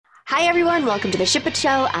Hi everyone, welcome to the Ship It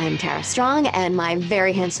Show. I'm Tara Strong and my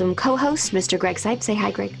very handsome co-host, Mr. Greg Sipes. Say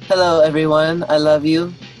hi, Greg. Hello everyone, I love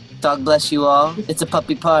you. God bless you all. It's a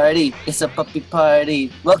puppy party. It's a puppy party.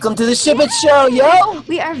 Welcome to the Ship It Show, yo!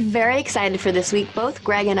 We are very excited for this week. Both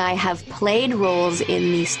Greg and I have played roles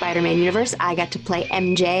in the Spider-Man universe. I got to play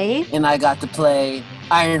MJ. And I got to play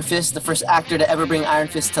Iron Fist, the first actor to ever bring Iron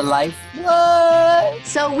Fist to life. What?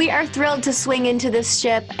 So we are thrilled to swing into this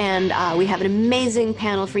ship, and we have an amazing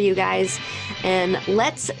panel for you guys. And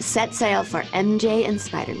let's set sail for MJ and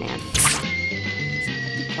Spider-Man.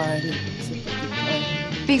 Party.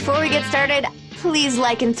 Before we get started, please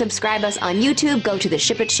like and subscribe us on YouTube. Go to the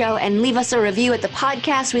Ship It Show and leave us a review at the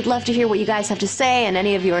podcast. We'd love to hear what you guys have to say and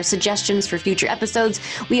any of your suggestions for future episodes.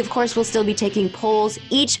 We, of course, will still be taking polls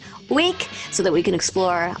each week so that we can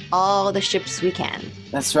explore all the ships we can.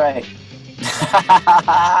 That's right.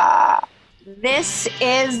 This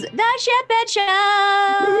is the Ship It Show!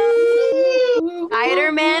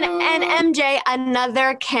 Spider-Man and MJ,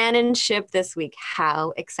 another canon ship this week.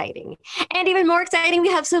 How exciting. And even more exciting, we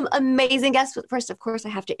have some amazing guests. But first, of course, I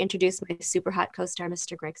have to introduce my super hot co-star,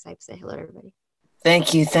 Mr. Greg Sipes. Say hello, everybody.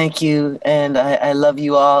 Thank you. And I love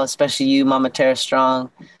you all, especially you, Mama Tara Strong.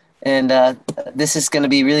 And this is going to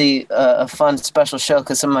be really a fun, special show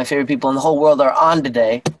because some of my favorite people in the whole world are on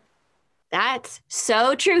today. That's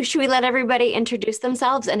so true. Should we let everybody introduce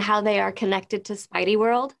themselves and how they are connected to Spidey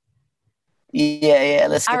World? Yeah.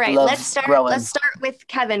 Let's get all right. the love Let's start. growing. Let's start with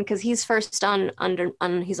Kevin because he's first on.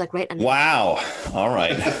 He's like right under. Wow. All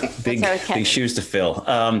right. Big shoes to fill.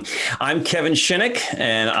 I'm Kevin Shinick,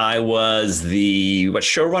 and I was the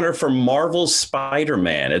showrunner for Marvel's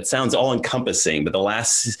Spider-Man. It sounds all encompassing, but the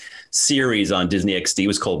last series on Disney XD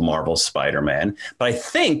was called Marvel's Spider-Man. But I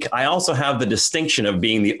think I also have the distinction of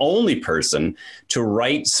being the only person to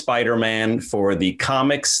write Spider-Man for the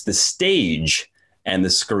comics, the stage, and the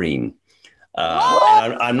screen.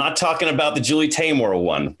 And I'm not talking about the Julie Taymor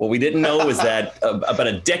one. What we didn't know was that about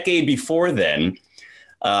a decade before then,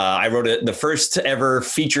 I wrote the first ever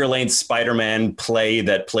feature-length Spider-Man play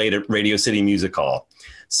that played at Radio City Music Hall.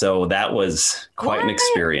 So that was quite an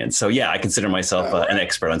experience. So yeah, I consider myself an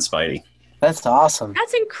expert on Spidey. That's awesome.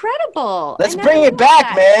 That's incredible. Let's bring it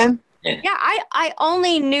back, man. Yeah, I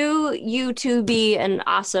only knew you to be an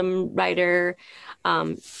awesome writer,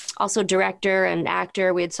 also director and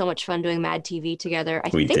actor. We had so much fun doing Mad TV together. I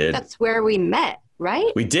think that's where we met,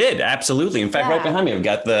 right? We did, absolutely. In fact, right behind me, I've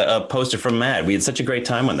got the poster from Mad. We had such a great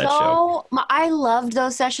time on that show. I loved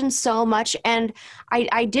those sessions so much. And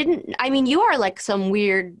I mean, you are like some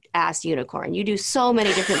weird ass unicorn. You do so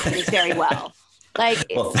many different things very well. Like,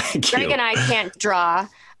 well, thank Greg you. and I can't draw.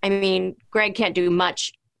 I mean, Greg can't do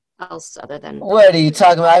much else other than what are you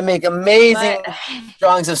talking about? I make amazing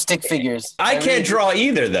drawings of stick figures. I can't draw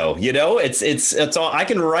either, though. You know, it's all I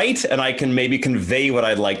can write, and I can maybe convey what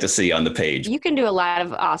I'd like to see on the page. You can do a lot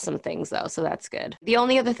of awesome things, though, so that's good. The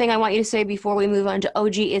only other thing I want you to say before we move on to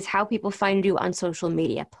Ogie is how people find you on social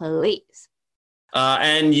media, please.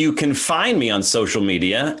 And you can find me on social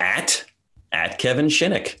media at Kevin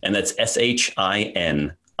Shinick, and that's SHINICK.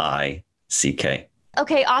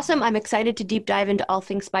 Okay, awesome. I'm excited to deep dive into all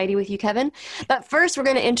things Spidey with you, Kevin. But first, we're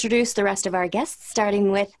going to introduce the rest of our guests,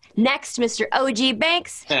 starting with next, Mr. Ogie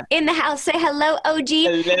Banks in the house. Say hello,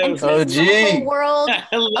 Ogie. Hello, and tell the whole world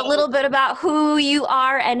Hello. a little bit about who you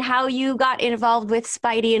are and how you got involved with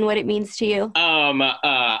Spidey and what it means to you.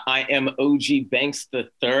 I am Ogie Banks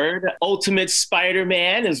III. Ultimate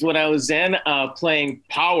Spider-Man is what I was in, playing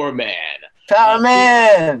Power Man. Power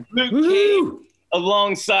Man! Luke Cage,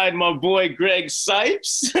 alongside my boy Greg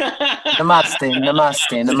Sipes. Namaste.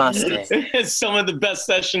 Some of the best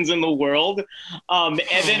sessions in the world. And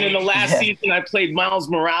then in the last season, I played Miles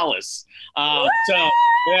Morales. So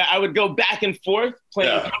I would go back and forth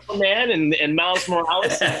playing Power Man and Miles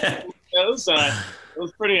Morales. It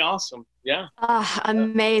was pretty awesome. Yeah.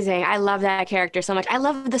 Amazing. I love that character so much. I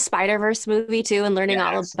love the Spider-Verse movie, too, and learning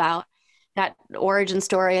all about that origin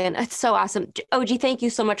story, and it's so awesome. Ogie, thank you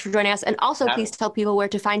so much for joining us, and also please tell people where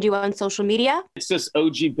to find you on social media. It's just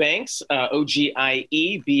Ogie Banks, OGIEBANKS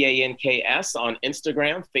on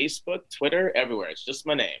Instagram, Facebook, Twitter, everywhere. It's just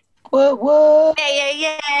my name. What?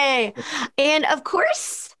 Yay! And of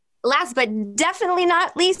course, last but definitely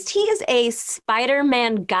not least, he is a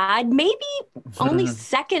Spider-Man god, maybe only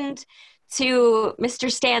second to Mr.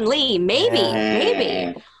 Stan Lee,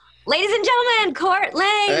 maybe. Ladies and gentlemen, Cort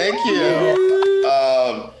Lang. Thank you.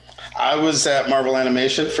 I was at Marvel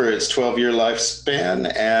Animation for its 12-year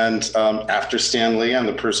lifespan, and after Stan Lee, I'm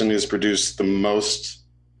the person who's produced the most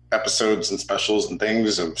episodes and specials and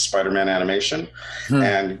things of Spider-Man animation,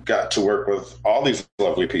 and got to work with all these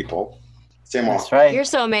lovely people. That's right. You're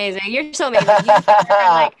so amazing. You're so amazing.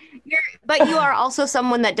 But you are also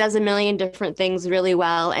someone that does a million different things really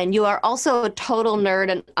well, and you are also a total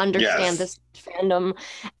nerd and understand this fandom.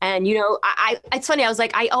 And it's funny. I was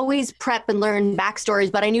like, I always prep and learn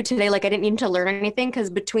backstories, but I knew today, like, I didn't need to learn anything because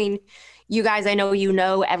between you guys, I know you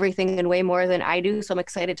know everything and way more than I do. So I'm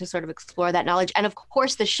excited to sort of explore that knowledge, and of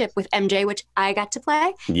course the ship with MJ, which I got to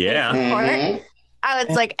play. Yeah. I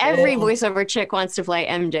was like, every voiceover chick wants to play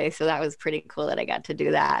MJ, so that was pretty cool that I got to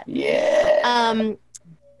do that. Yeah.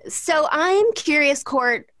 So I'm curious,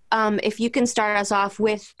 Cort, if you can start us off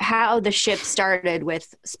with how the ship started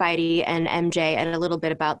with Spidey and MJ and a little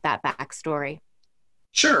bit about that backstory.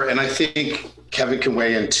 Sure, and I think Kevin can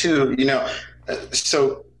weigh in too.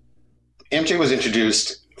 So MJ was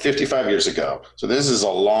introduced 55 years ago. So this is a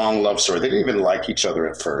long love story. They didn't even like each other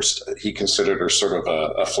at first. He considered her sort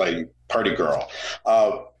of a flighty party girl.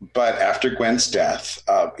 But after Gwen's death,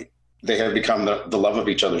 they have become the love of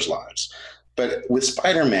each other's lives. But with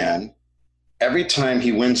Spider-Man, every time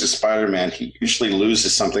he wins as Spider-Man, he usually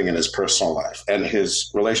loses something in his personal life. And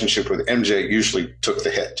his relationship with MJ usually took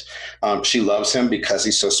the hit. She loves him because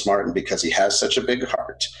he's so smart and because he has such a big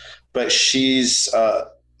heart. But she's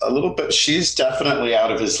she's definitely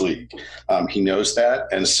out of his league. He knows that.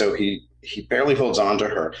 And so he barely holds on to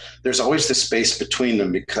her. There's always this space between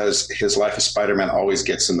them because his life as Spider-Man always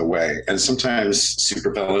gets in the way. And sometimes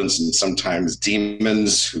supervillains and sometimes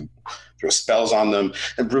demons who throw spells on them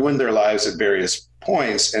and ruin their lives at various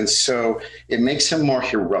points. And so it makes him more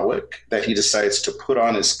heroic that he decides to put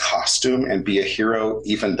on his costume and be a hero,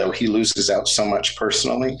 even though he loses out so much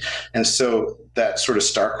personally. And so that sort of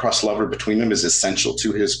star-crossed lover between them is essential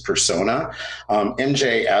to his persona.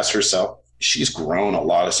 MJ, as herself, she's grown a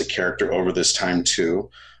lot as a character over this time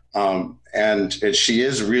too. And she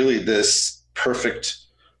is really this perfect,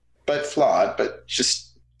 but flawed, but just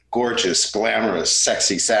gorgeous, glamorous,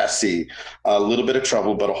 sexy, sassy, a little bit of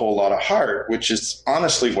trouble, but a whole lot of heart, which is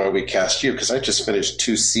honestly why we cast you, because I just finished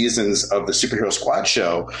 2 seasons of the Superhero Squad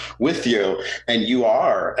show with you, and you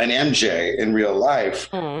are an MJ in real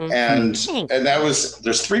life. And that was,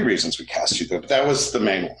 there's 3 reasons we cast you, but that was the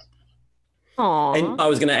main one. Aww. And I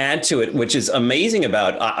was going to add to it, which is amazing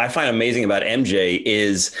I find amazing about MJ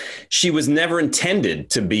is she was never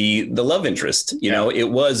intended to be the love interest.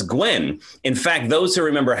 It was Gwen. In fact, those who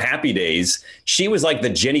remember Happy Days, she was like the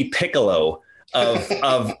Jenny Piccolo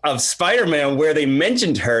of Spider-Man, where they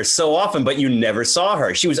mentioned her so often, but you never saw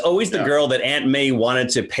her. She was always the girl that Aunt May wanted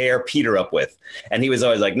to pair Peter up with. And he was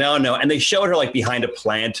always like, no. And they showed her like behind a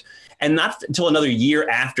plant. And not until another year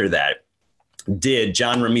after that did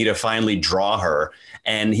John Romita finally draw her,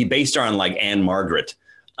 and he based her on like Anne Margaret.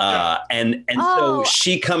 So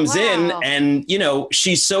she comes in and,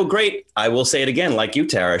 she's so great. I will say it again, like you,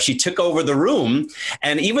 Tara, she took over the room.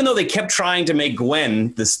 And even though they kept trying to make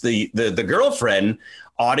Gwen the girlfriend,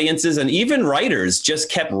 audiences and even writers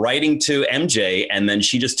just kept writing to MJ, and then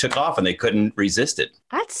she just took off and they couldn't resist it.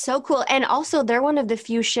 That's so cool. And also they're one of the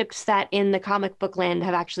few ships that in the comic book land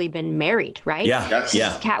have actually been married, right? Yeah.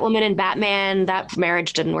 Catwoman and Batman, that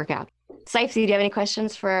marriage didn't work out. Sipes, do you have any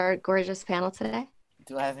questions for our gorgeous panel today?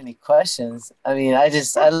 Do I have any questions? I mean, I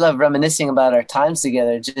love reminiscing about our times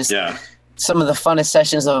together. Some of the funnest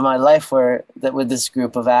sessions of my life were that with this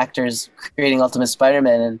group of actors creating Ultimate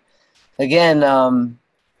Spider-Man. And again,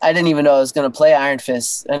 I didn't even know I was going to play Iron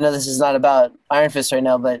Fist. I know this is not about Iron Fist right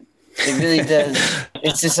now, but it really does.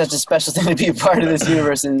 It's just such a special thing to be a part of this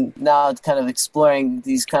universe. And now it's kind of exploring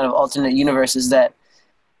these kind of alternate universes that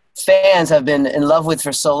fans have been in love with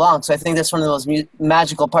for so long. So I think that's one of the most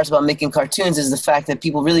magical parts about making cartoons is the fact that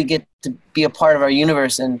people really get to be a part of our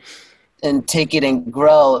universe and take it and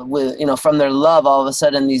grow with, from their love. All of a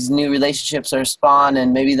sudden these new relationships are spawned,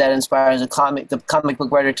 and maybe that inspires the comic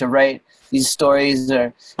book writer to write these stories.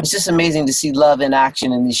 Or it's just amazing to see love in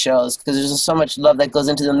action in these shows, because there's just so much love that goes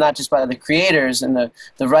into them, not just by the creators and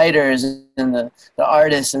the writers and the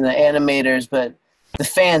artists and the animators, but the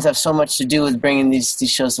fans have so much to do with bringing these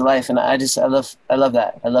shows to life. And I love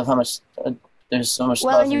that. I love how much there's so much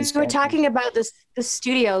love. Well, and you were talking about the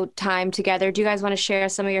studio time together. Do you guys want to share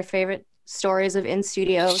some of your favorite stories of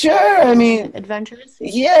in-studio adventures?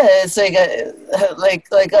 Yeah, it's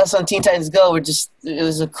like us on Teen Titans Go. It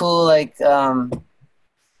was a cool,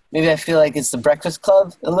 maybe I feel like it's the Breakfast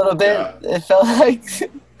Club a little bit. Yeah. It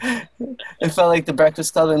felt like the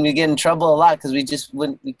Breakfast Club, and we get in trouble a lot because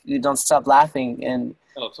we don't stop laughing. And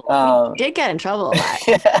we did get in trouble a lot.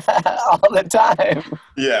 Yeah, all the time.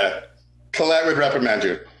 Yeah, Colette would reprimand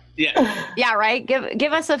you. Yeah, right.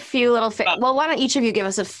 Give us a few little. Why don't each of you give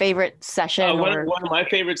us a favorite session? One of my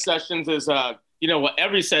favorite sessions is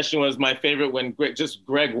every session was my favorite when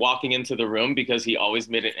Greg walking into the room, because he always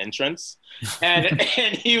made an entrance, and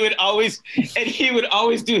he would always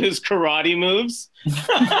do his karate moves.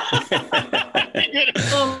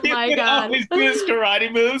 Oh my God! Always do his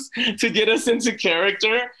karate moves to get us into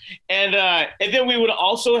character, and then we would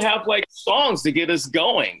also have like songs to get us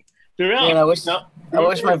going throughout. Man, I wish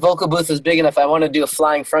my vocal booth was big enough. I want to do a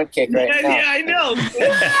flying front kick right now. Yeah, I know.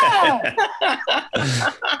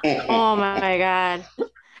 Oh my God.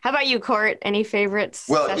 How about you, Cort? Any favorites?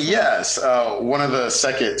 Well, sessions? yes. One of the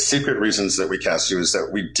secret reasons that we cast you is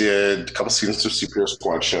that we did a couple seasons of Superhero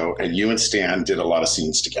Squad Show, and you and Stan did a lot of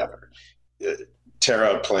scenes together.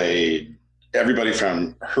 Tara played everybody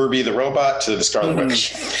from Herbie the Robot to the Scarlet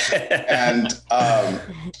Witch.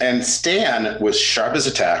 And Stan was sharp as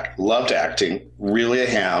a tack, loved acting, really a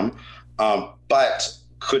ham, but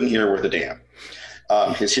couldn't hear worth a damn.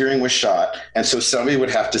 His hearing was shot, and so somebody would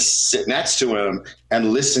have to sit next to him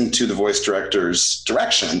and listen to the voice director's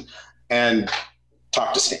direction and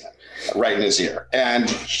talk to Stan right in his ear. And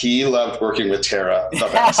he loved working with Tara the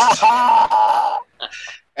best.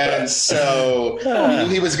 And so he knew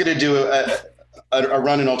he was going to do a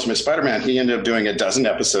run in Ultimate Spider-Man. He ended up doing a dozen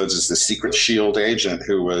episodes as the secret S.H.I.E.L.D. agent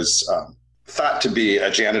who was thought to be a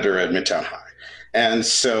janitor at Midtown High. And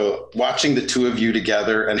so watching the two of you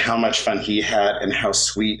together and how much fun he had and how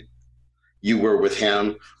sweet you were with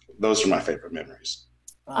him, those are my favorite memories.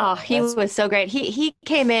 Oh, he was so great. He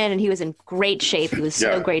came in and he was in great shape. He was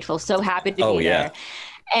so grateful, so happy to be there.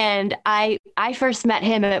 And I first met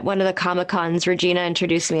him at one of the Comic-Cons. Regina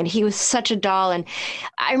introduced me, and he was such a doll. And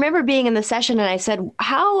I remember being in the session, and I said,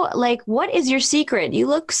 what is your secret? You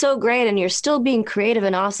look so great, and you're still being creative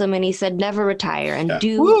and awesome. And he said, never retire and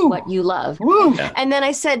do what you love. And then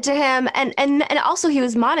I said to him, and also he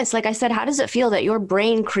was modest. Like I said, how does it feel that your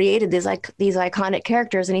brain created these iconic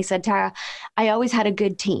characters? And he said, Tara, I always had a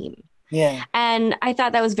good team. Yeah. And I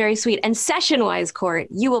thought that was very sweet. And session-wise, Cort,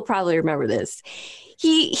 you will probably remember this.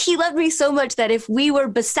 He loved me so much that if we were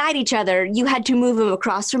beside each other, you had to move him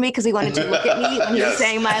acrost from me because he wanted to look at me when he was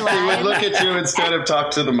saying my line. He would look at you instead of talk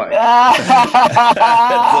to the mic.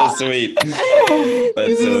 That's so sweet.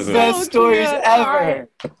 That's the best stories ever.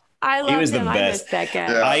 I love him. He was the best. I miss that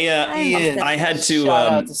guy. I had to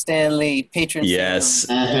shout out to Stanley, patron. Yes.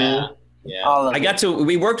 Yeah.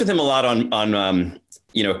 We worked with him a lot on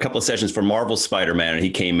a couple of sessions for Marvel Spider-Man, and he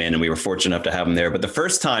came in and we were fortunate enough to have him there. But the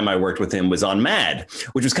first time I worked with him was on Mad,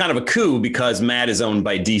 which was kind of a coup because Mad is owned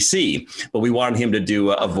by DC, but we wanted him to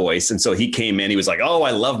do a voice. And so he came in, he was like, oh,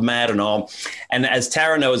 I love Mad and all. And as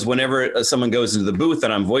Tara knows, whenever someone goes into the booth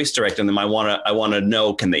and I'm voice directing them, I want to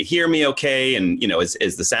know, can they hear me okay? And,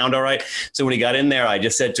 is the sound all right? So when he got in there, I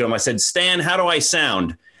just said to him, I said, Stan, how do I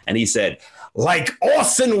sound? And he said, like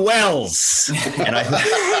Orson Welles. And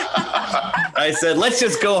I said, let's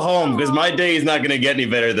just go home because my day is not going to get any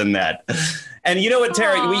better than that. And you know what,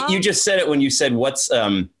 Terry, you just said it when you said, what's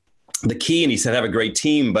the key? And he said, have a great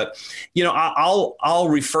team. But, I'll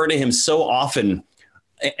refer to him so often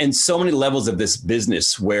and so many levels of this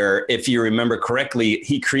business where, if you remember correctly,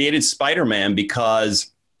 he created Spider-Man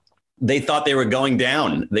because they thought they were going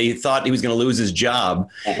down. They thought he was going to lose his job.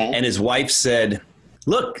 And his wife said,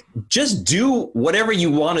 look, just do whatever you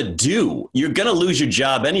want to do. You're going to lose your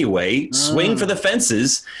job anyway. Swing for the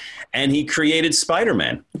fences. And he created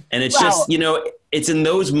Spider-Man. And it's just, it's in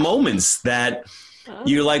those moments that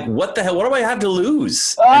you're like, what the hell? What do I have to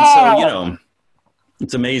lose? And so,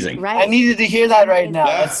 it's amazing. Right. I needed to hear that right now.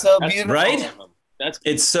 That's so beautiful. Right?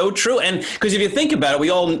 It's so true. And because if you think about it, we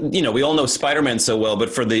all know Spider-Man so well, but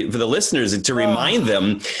for the listeners, to remind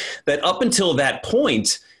them that up until that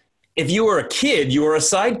point, if you were a kid, you were a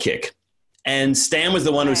sidekick. And Stan was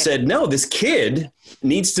the one who said, no, this kid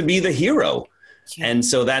needs to be the hero. And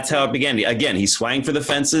so that's how it began. Again, he swung for the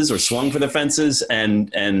fences,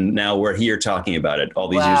 and now we're here talking about it all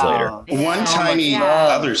these years later. One tiny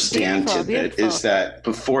other Stan tidbit is that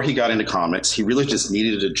before he got into comics, he really just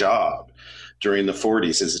needed a job during the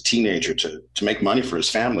 40s as a teenager to make money for his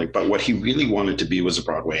family. But what he really wanted to be was a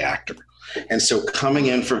Broadway actor. And so coming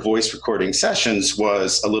in for voice recording sessions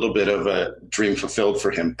was a little bit of a dream fulfilled for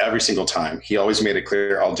him every single time. He always made it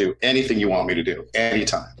clear, I'll do anything you want me to do,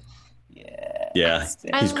 anytime. Yeah,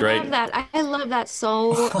 he's great. I love that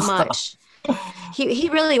so much. He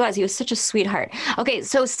really was. He was such a sweetheart. Okay,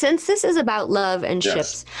 so since this is about love and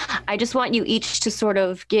ships, I just want you each to sort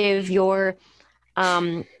of give your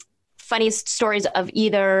funniest stories of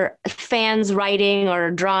either fans writing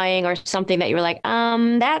or drawing or something that you were like,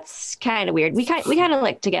 that's kind of weird. We kind of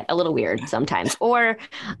like to get a little weird sometimes. Or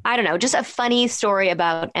I don't know, just a funny story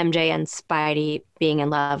about MJ and Spidey being in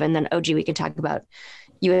love. And then Ogie, we can talk about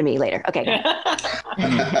You and me later. Okay.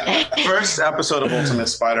 First episode of Ultimate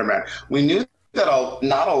Spider-Man. We knew that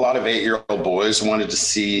not a lot of 8-year-old boys wanted to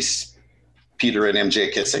see Peter and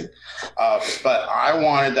MJ kissing. But I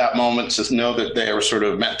wanted that moment to know that they were sort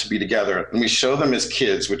of meant to be together. And we show them as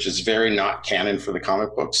kids, which is very not canon for the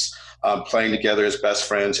comic books, playing together as best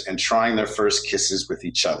friends and trying their first kisses with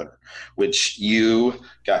each other, which you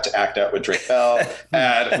got to act out with Drake Bell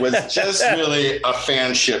and was just really a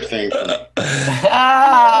fanship thing for me.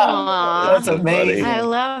 That's amazing. I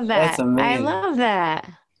love that. That's amazing. I love that.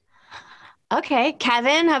 Okay,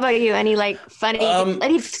 Kevin, how about you? Any like funny?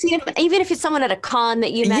 You've seen it, even if it's someone at a con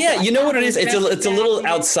that you met. Yeah, you know what it is. It's a little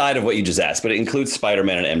outside of what you just asked, but it includes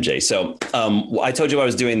Spider-Man and MJ. So I told you I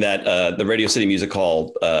was doing that the Radio City Music Hall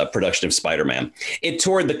production of Spider-Man. It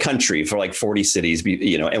toured the country for like 40 cities,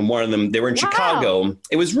 and one of them they were in Chicago.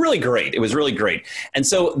 It was really great. And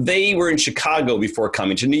so they were in Chicago before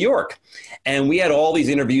coming to New York. And we had all these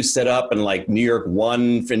interviews set up, and like New York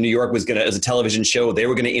One from New York was as a television show, they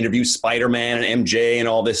were going to interview Spider-Man and MJ and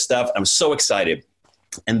all this stuff. I was so excited.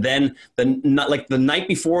 And then the night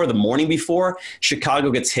before, the morning before, Chicago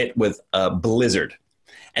gets hit with a blizzard.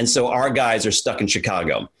 And so our guys are stuck in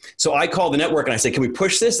Chicago. So I called the network and I said, can we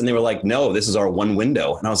push this? And they were like, no, this is our one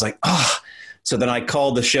window. And I was like, So then I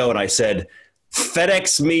called the show and I said,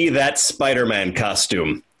 FedEx me that Spider-Man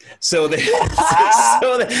costume. So they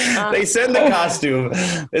send the costume.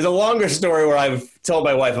 There's a longer story where I've told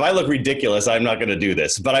my wife, if I look ridiculous, I'm not going to do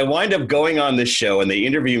this. But I wind up going on this show and they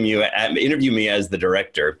interview me as the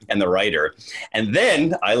director and the writer. And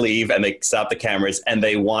then I leave and they stop the cameras and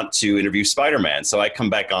they want to interview Spider-Man. So I come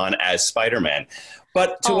back on as Spider-Man.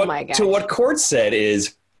 But to what Cort said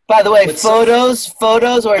is, by the way, photos,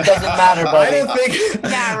 or it doesn't matter, buddy.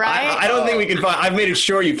 Yeah, right? I don't think we can find. I've made it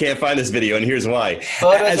sure you can't find this video, and here's why.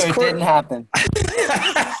 Photos or it didn't happen.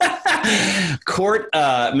 Cort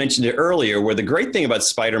mentioned it earlier, where the great thing about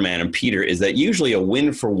Spider-Man and Peter is that usually a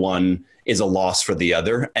win for one is a loss for the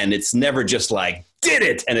other, and it's never just like, did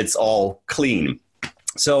it, and it's all clean.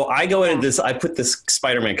 So I go into this, I put this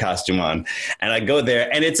Spider-Man costume on and I go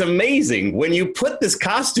there and it's amazing. When you put this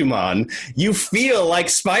costume on, you feel like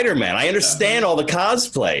Spider-Man. I understand all the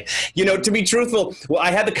cosplay. To be truthful,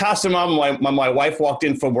 I had the costume on when my wife walked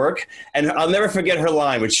in for work and I'll never forget her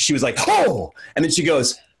line, which she was like, oh, and then she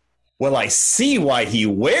goes, well, I see why he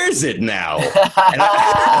wears it now. And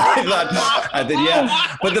I thought, yeah,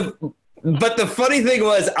 But the funny thing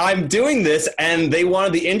was I'm doing this and they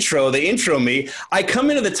wanted the intro. They intro me. I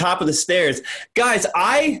come into the top of the stairs. Guys,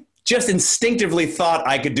 I just instinctively thought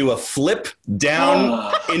I could do a flip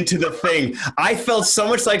down into the thing. I felt so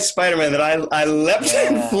much like Spider-Man that I leapt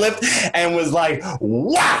and flipped and was like,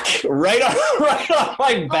 whack, right on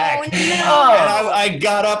my back. Oh, no. And I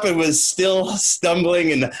got up and was still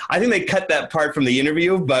stumbling. And I think they cut that part from the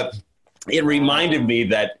interview, but it reminded me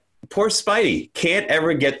that poor Spidey can't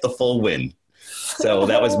ever get the full win. So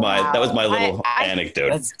that was my little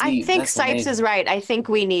anecdote. I think Sipes is right. I think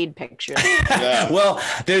we need pictures. Yeah. Well,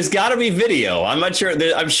 there's got to be video. I'm not sure.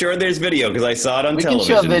 I'm sure there's video because I saw it on television. We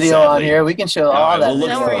can show video on here. We can show all that. We'll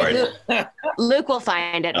look for it. Luke will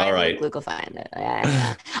find it. All right. Luke will find it.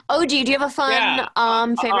 Yeah. Ogie, do you have a fun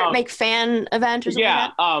favorite fan event or something?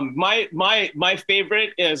 Yeah. My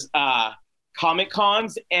favorite is Comic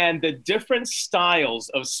Cons and the different styles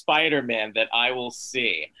of Spider-Man that I will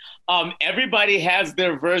see. Everybody has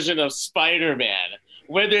their version of Spider-Man,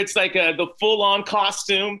 whether it's like the full-on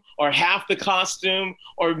costume or half the costume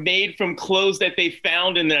or made from clothes that they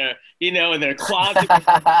found in their closet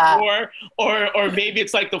or maybe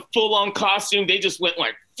it's like the full-on costume. They just went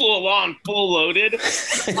like full-on, full-loaded.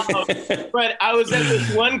 But I was at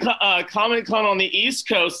this one Comic Con on the East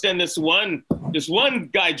Coast, and this one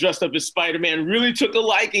guy dressed up as Spider-Man really took a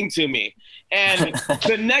liking to me. And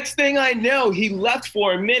the next thing I know, he left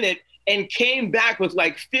for a minute and came back with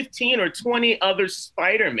like 15 or 20 other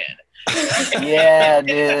Spider-Men. Yeah,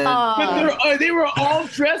 dude. But they were all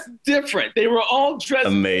dressed different. They were all dressed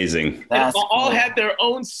amazing. They all had their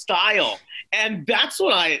own style. And that's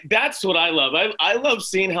what I love. I love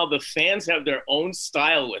seeing how the fans have their own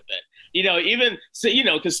style with it.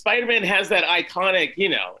 Because Spider-Man has that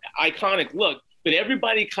iconic look, but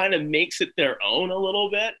everybody kind of makes it their own a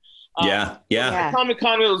little bit. Yeah.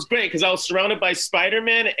 Comic-Con was great because I was surrounded by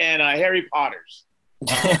Spider-Man and Harry Potters.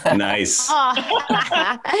 Nice.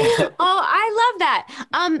 I love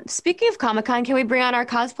that. Speaking of Comic-Con, can we bring on our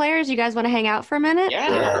cosplayers? You guys want to hang out for a minute?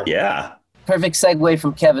 Yeah. Perfect segue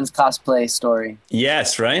from Kevin's cosplay story.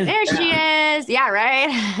 Yes, right? There she is. is. Yeah, right.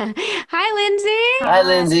 Hi, Lindsay. Hi,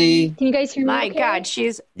 Lindsay. Can you guys hear me? My okay? God,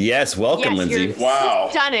 she's welcome, Lindsay. Wow,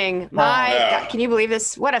 stunning. My God, can you believe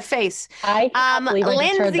this? What a face. I can't believe I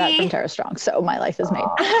just heard that Lindsay. from Tara Strong. So my life is made.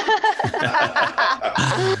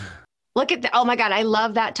 Look at oh my God, I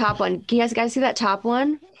love that top one. Can you guys see that top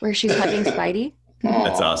one where she's hugging Spidey?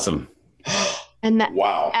 That's awesome. And that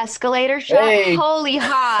escalator shot, holy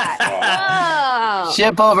hot. Whoa.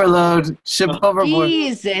 Ship overload, ship overboard.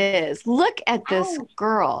 Jesus, look at this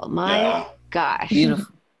girl. My gosh. Beautiful.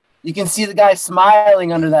 You can see the guy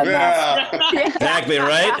smiling under that mask. Exactly,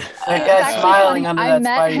 right? That guy's smiling under that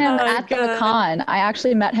met Spidey him mask. at the con. I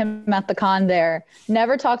actually met him at the con there.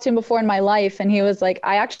 Never talked to him before in my life. And he was like,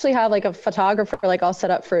 I actually have like a photographer like all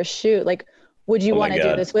set up for a shoot. Like, would you want to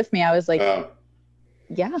do this with me? I was like,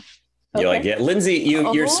 yeah. You're like, yeah, Lindsay,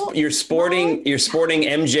 you're sporting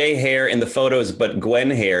MJ hair in the photos, but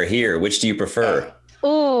Gwen hair here. Which do you prefer?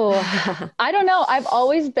 Ooh, I don't know. I've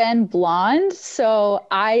always been blonde, so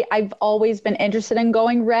I've always been interested in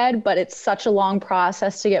going red, but it's such a long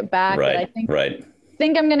process to get back. Right, that I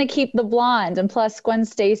think I'm gonna keep the blonde. And plus, Gwen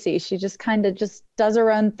Stacy, she just kind of just does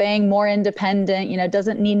her own thing, more independent. You know,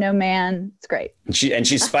 doesn't need no man. It's great. And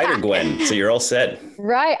she's Spider Gwen, so you're all set.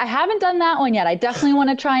 Right. I haven't done that one yet. I definitely want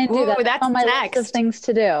to try and do that. That's on my next. list of things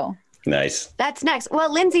to do. Nice. That's next.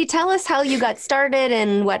 Well, Lindsay, tell us how you got started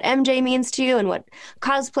and what MJ means to you and what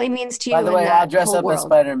cosplay means to you. By the way, I'll dress up as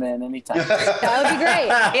Spider-Man anytime. That would be great.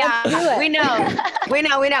 Yeah, we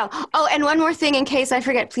know. Oh, and one more thing in case I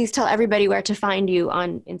forget, please tell everybody where to find you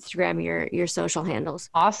on Instagram, your social handles.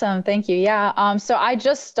 Awesome. Thank you. Yeah. So I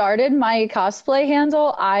just started my cosplay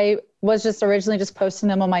handle. I was just originally just posting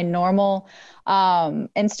them on my normal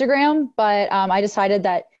Instagram, but I decided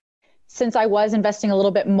that since I was investing a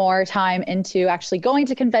little bit more time into actually going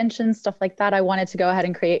to conventions, stuff like that, I wanted to go ahead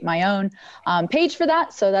and create my own page for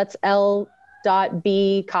that. So that's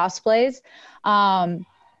L.B Cosplays.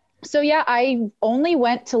 So yeah, I only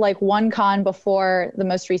went to like one con before the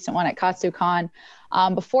most recent one at KatsuCon.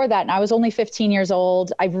 Before that, and I was only 15 years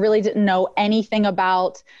old. I really didn't know anything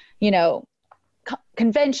about,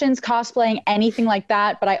 conventions, cosplaying, anything like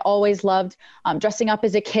that. But I always loved dressing up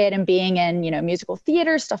as a kid and being in, musical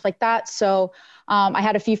theater, stuff like that. So I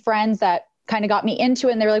had a few friends that kind of got me into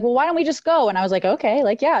it and they were like, well, why don't we just go? And I was like, okay,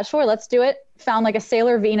 like, yeah, sure. Let's do it. Found like a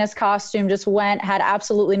Sailor Venus costume, just went, had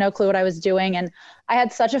absolutely no clue what I was doing. And I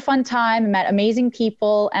had such a fun time, met amazing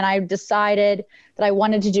people. And I decided that I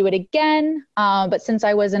wanted to do it again. But since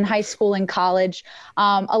I was in high school and college,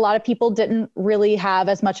 a lot of people didn't really have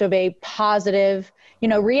as much of a positive,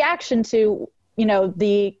 reaction to,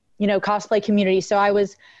 the, cosplay community. So I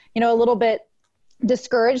was, a little bit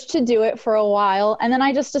discouraged to do it for a while. And then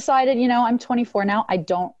I just decided, I'm 24 now. I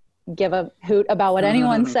don't give a hoot about what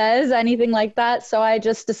anyone says, anything like that. So I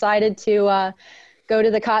just decided to go to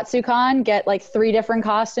the KatsuCon, get like 3 different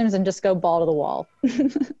costumes and just go ball to the wall.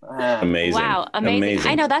 Amazing. Wow, amazing.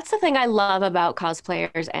 I know that's the thing I love about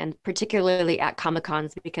cosplayers and particularly at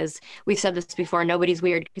Comic-Cons, because we've said this before, nobody's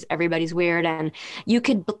weird because everybody's weird. And you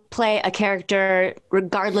could play a character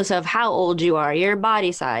regardless of how old you are, your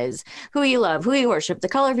body size, who you love, who you worship, the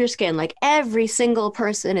color of your skin. Like every single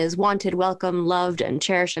person is wanted, welcome, loved, and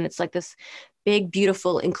cherished. And it's like this big,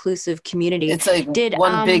 beautiful, inclusive community. It's like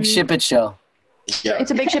one big ship it show. Yeah. It's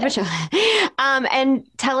a big ship show. And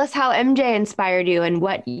tell us how MJ inspired you and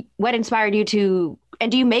what inspired you to,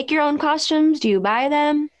 and do you make your own costumes? Do you buy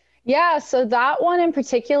them? Yeah, so that one in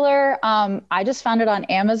particular, I just found it on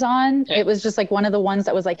Amazon. It was just like one of the ones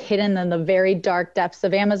that was like hidden in the very dark depths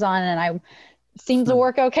of Amazon, and seemed to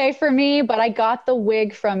work okay for me, but I got the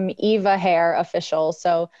wig from Eva Hair Official.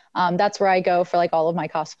 So that's where I go for like all of my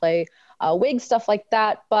cosplay wig stuff like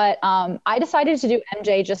that. But I decided to do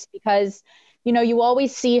MJ just because you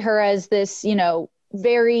always see her as this,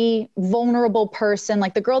 very vulnerable person,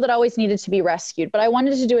 like the girl that always needed to be rescued. But I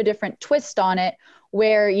wanted to do a different twist on it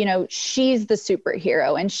where, she's the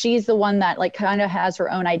superhero and she's the one that like kind of has her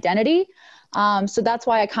own identity. So that's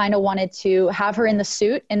why I kind of wanted to have her in the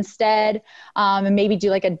suit instead, and maybe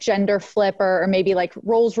do like a gender flip or maybe like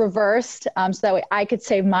roles reversed. So that way I could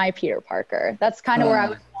save my Peter Parker. That's kind of where I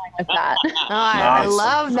was going with that. I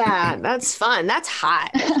love that. That's fun. That's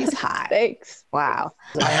hot. She's hot. Thanks. Wow.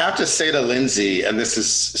 I have to say to Lindsay, and this is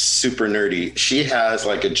super nerdy, she has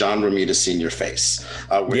like a John Romita Sr. face.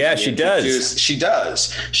 Yeah, she does. She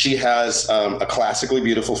does. She has a classically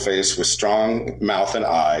beautiful face with strong mouth and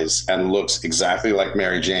eyes and looks exactly like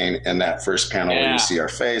Mary Jane in that first panel where you see her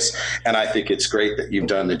face. And I think it's great that you've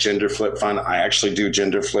done the gender flip fun. I actually do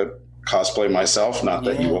gender flip cosplay myself. Not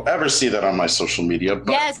that you will ever see that on my social media.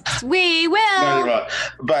 But yes, we will. No,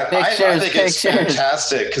 but I think it's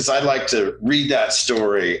fantastic because I like to read that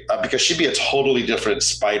story because she'd be a totally different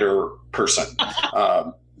spider person.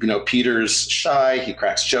 Peter's shy. He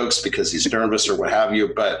cracks jokes because he's nervous or what have you.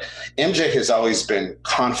 But MJ has always been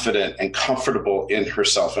confident and comfortable in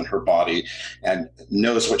herself and her body and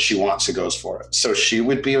knows what she wants and goes for it. So she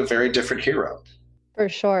would be a very different hero. For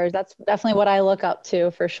sure. That's definitely what I look up to,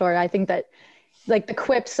 for sure. I think that like the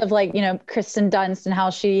quips of Kristen Dunst and how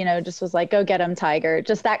she, just was like, go get him, Tiger.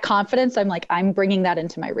 Just that confidence. I'm like, I'm bringing that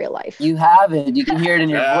into my real life. You have it. You can hear it in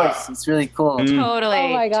your voice. It's really cool. Totally.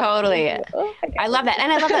 Oh my God. Totally. I love that.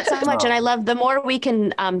 And I love that so much. And I love the more we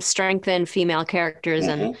can strengthen female characters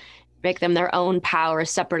and make them their own power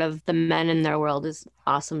separate of the men in their world is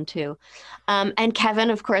awesome too. And Kevin,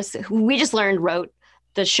 of course, who we just learned wrote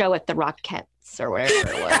the show at the Rockettes or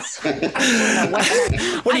whatever it was.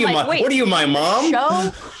 What are you, my mom?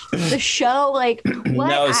 The show, like what?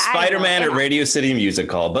 No, Spider-Man at Radio City Music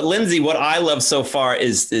Hall. But Lindsay, what I love so far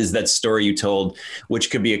is that story you told,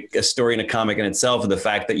 which could be a story in a comic in itself, of the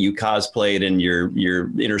fact that you cosplayed and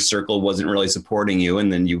your inner circle wasn't really supporting you,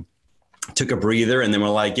 and then you took a breather and then were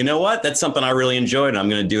like, you know what? That's something I really enjoyed. And I'm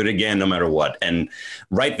going to do it again, no matter what. And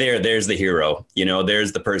right there's the hero.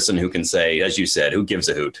 There's the person who can say, as you said, who gives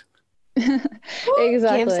a hoot.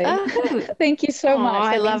 Exactly. Thank you so much.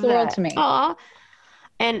 I love the world to me. Aww.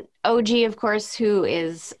 And Ogie, of course, who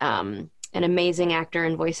is an amazing actor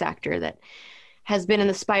and voice actor that has been in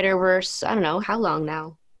the Spider-Verse, I don't know, how long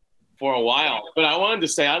now? For a while. But I wanted to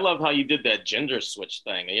say, I love how you did that gender switch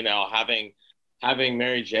thing, having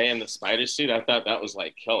Mary J in the spider suit. I thought that was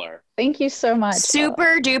like killer. Thank you so much.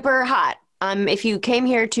 Super duper hot. If you came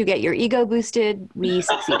here to get your ego boosted, we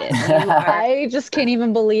succeeded. I just can't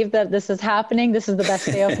even believe that this is happening. This is the best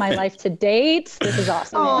day of my life to date. This is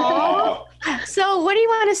awesome. So what do you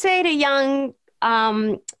want to say to young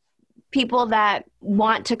people that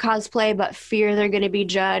want to cosplay but fear they're going to be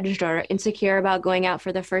judged or insecure about going out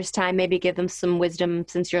for the first time? Maybe give them some wisdom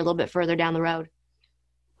since you're a little bit further down the road.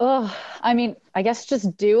 Oh, I mean, I guess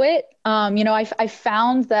just do it. I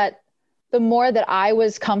found that the more that I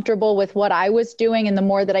was comfortable with what I was doing and the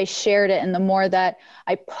more that I shared it and the more that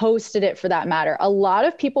I posted it, for that matter, a lot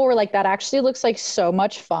of people were like, that actually looks like so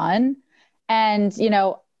much fun. And,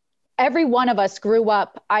 every one of us grew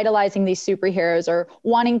up idolizing these superheroes or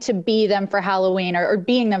wanting to be them for Halloween or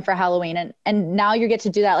being them for Halloween. And now you get to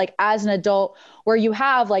do that like as an adult, where you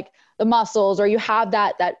have like the muscles or you have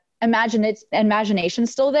that imagination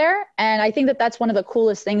still there. And I think that that's one of the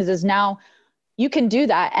coolest things is now you can do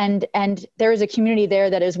that. And there is a community there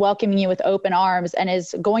that is welcoming you with open arms and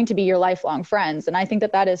is going to be your lifelong friends. And I think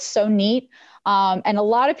that is so neat. And a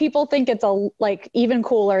lot of people think it's even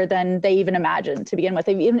cooler than they even imagined to begin with,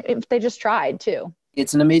 even if they just tried too.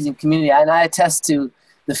 It's an amazing community. And I attest to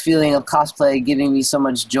the feeling of cosplay giving me so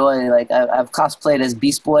much joy. Like I've cosplayed as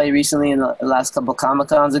Beast Boy recently in the last couple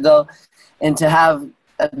Comic-Cons ago. And I've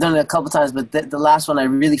done it a couple times, but the last one I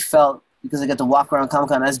really felt, because I got to walk around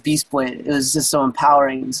Comic-Con as Beast Boy, it was just so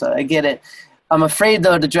empowering. So I get it. I'm afraid,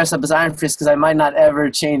 though, to dress up as Iron Fist because I might not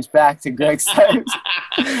ever change back to Greg's types.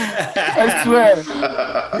 I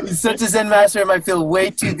swear. He's such a Zen master, it might feel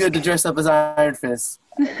way too good to dress up as Iron Fist.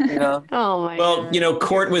 Oh my God.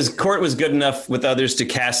 Cort was good enough with others to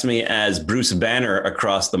cast me as Bruce Banner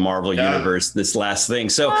across the Marvel universe this last thing.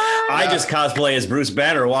 So I just cosplay as Bruce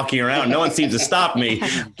Banner walking around. No one seems to stop me,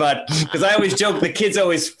 but because I always joke, the kids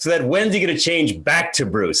always said, when's he going to change back to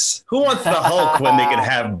Bruce? Who wants the Hulk when they can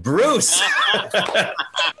have Bruce?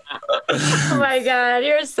 Oh my God,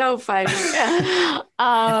 you're so funny.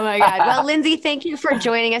 Oh my God. Well, Lindsay, thank you for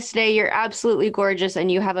joining us today. You're absolutely gorgeous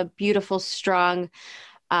and you have a beautiful, strong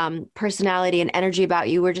personality and energy about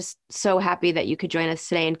you. We're just so happy that you could join us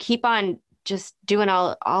today and keep on just doing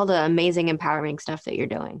all the amazing, empowering stuff that you're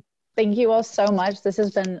doing. Thank you all so much. This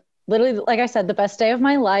has been literally, like I said, the best day of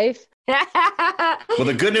my life. Well,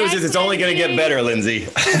 the good news is it's only going to get better, Lindsay.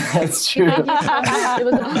 That's true. Thank you so much. It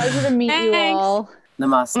was a pleasure to meet you all.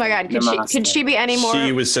 Namaste. Oh my God, could she be any more?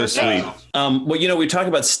 She was so sweet. We talk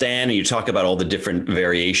about Stan and you talk about all the different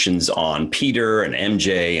variations on Peter and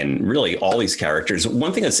MJ and really all these characters.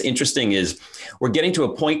 One thing that's interesting is we're getting to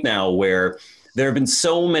a point now where there have been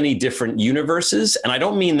so many different universes. And I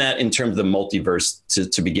don't mean that in terms of the multiverse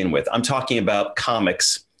to begin with. I'm talking about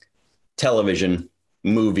comics, television,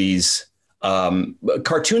 movies,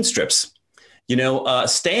 cartoon strips.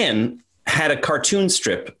 Stan had a cartoon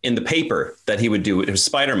strip in the paper that he would do. It was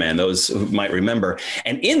Spider-Man, those who might remember.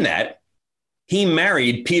 And in that, he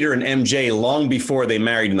married Peter and MJ long before they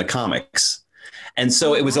married in the comics. And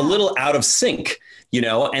so it was a little out of sync.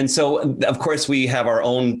 And so, of course, we have our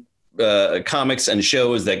own comics and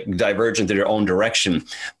shows that diverge into their own direction.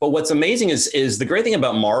 But what's amazing is the great thing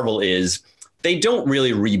about Marvel is they don't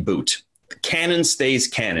really reboot. Canon stays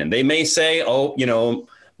canon. They may say,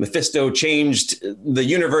 Mephisto changed the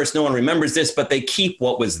universe. No one remembers this, but they keep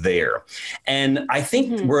what was there. And I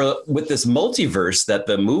think we're with this multiverse that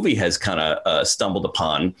the movie has kind of stumbled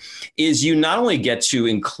upon is you not only get to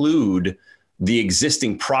include the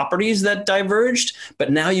existing properties that diverged,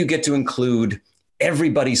 but now you get to include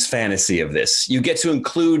everybody's fantasy of this. You get to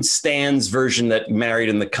include Stan's version that married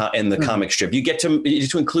in the comic strip. You get to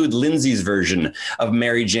include Lindsay's version of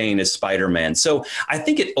Mary Jane as Spider-Man. So I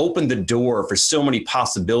think it opened the door for so many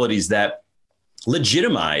possibilities that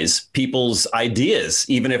legitimize people's ideas,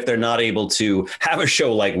 even if they're not able to have a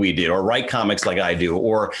show like we did or write comics like I do,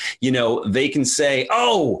 or, they can say,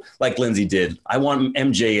 oh, like Lindsay did, I want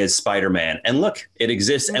MJ as Spider-Man. And look, it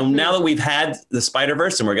exists. And now that we've had the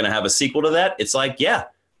Spider-Verse and we're going to have a sequel to that, it's like, yeah,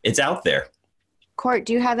 it's out there. Cort,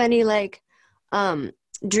 do you have any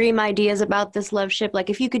dream ideas about this love ship?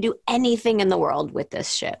 Like if you could do anything in the world with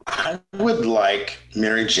this ship. I would like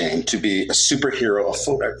Mary Jane to be a superhero.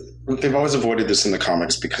 They've always avoided this in the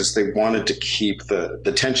comics because they wanted to keep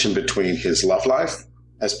the tension between his love life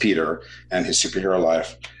as Peter and his superhero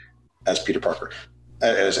life as Peter Parker,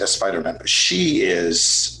 as Spider-Man. She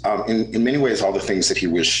is, in many ways, all the things that he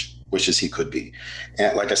wishes he could be.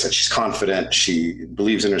 And like I said, she's confident. She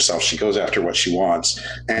believes in herself. She goes after what she wants.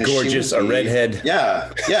 And gorgeous, a redhead.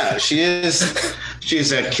 Yeah, she is.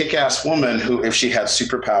 She's a kick-ass woman who, if she had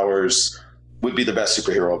superpowers, would be the best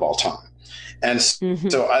superhero of all time. And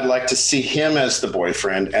so I'd like to see him as the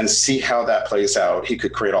boyfriend and see how that plays out. He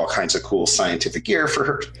could create all kinds of cool scientific gear for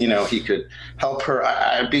her. He could help her.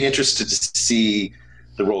 I'd be interested to see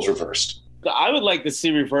the roles reversed. I would like to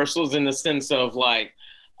see reversals in the sense of the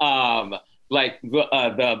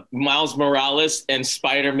Miles Morales and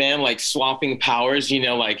Spider-Man swapping powers,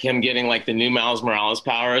 like him getting the new Miles Morales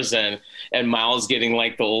powers and Miles getting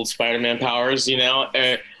the old Spider-Man powers,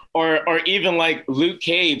 or even Luke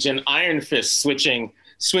Cage and Iron Fist switching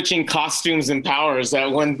costumes and powers.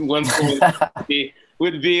 That one would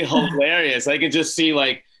be hilarious. I could just see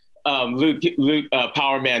Luke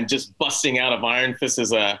Power Man just busting out of Iron Fist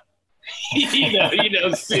as a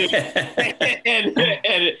suit, and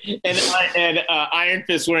Iron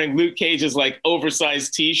Fist wearing Luke Cage's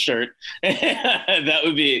oversized T-shirt. That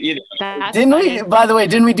would be,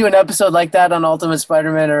 Didn't we do an episode like that on Ultimate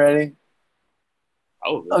Spider-Man already?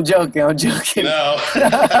 Oh, I'm joking. No.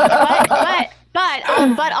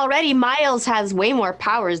 But already Miles has way more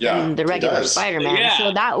powers than the regular Spider-Man. Yeah.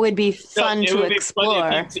 So that would be fun to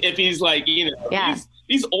explore. If he's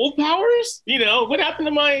these old powers, what happened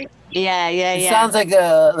to my... Yeah. It sounds like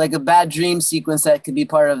a bad dream sequence that could be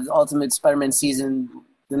part of Ultimate Spider-Man season.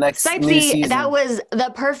 The next new season. That was the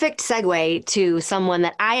perfect segue to someone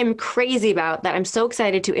that I am crazy about, that I'm so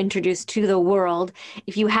excited to introduce to the world.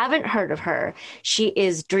 If you haven't heard of her, she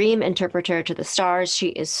is Dream Interpreter to the Stars.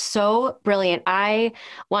 She is so brilliant. I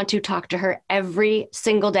want to talk to her every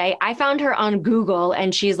single day. I found her on Google,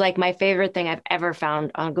 and she's my favorite thing I've ever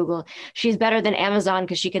found on Google. She's better than Amazon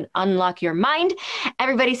because she can unlock your mind.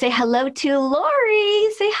 Everybody say hello to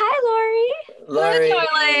Lori. Say hi, Lori. Lori.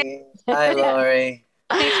 Hi, Lori.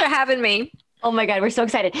 Thanks for having me. Oh my God, we're so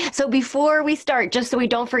excited. So before we start, just so we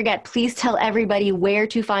don't forget, please tell everybody where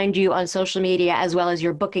to find you on social media, as well as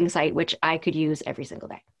your booking site, which I could use every single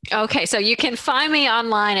day. Okay, so you can find me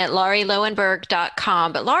online at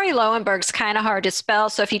laurielowenberg.com, but Laurie Lowenberg's kind of hard to spell.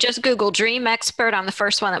 So if you just Google Dream Expert, I'm the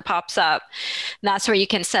first one that pops up. And that's where you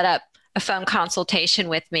can set up a phone consultation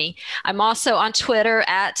with me. I'm also on Twitter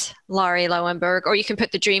at Laurie Lowenberg, or you can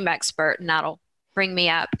put the Dream Expert and that'll bring me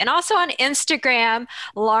up. And also on Instagram,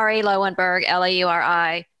 Laurie Lowenberg,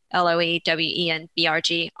 LauriLowenberg,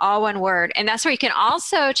 all one word. And that's where you can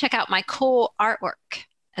also check out my cool artwork.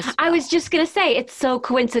 Well. I was just going to say, it's so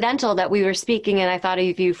coincidental that we were speaking and I thought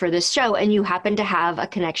of you for this show, and you happen to have a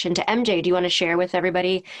connection to MJ. Do you want to share with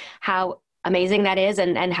everybody how amazing that is,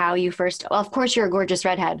 and how you first, well, of course you're a gorgeous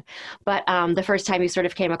redhead, but the first time you sort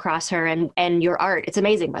of came across her and your art, it's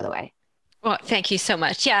amazing, by the way. Well, thank you so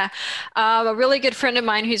much. Yeah. A really good friend of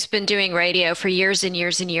mine who's been doing radio for years and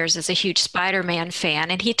years and years is a huge Spider-Man fan.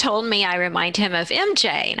 And he told me I remind him of MJ.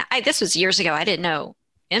 And this was years ago. I didn't know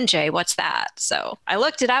MJ, what's that? So I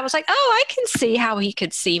looked at it, I was like, oh, I can see how he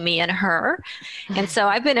could see me and her. And so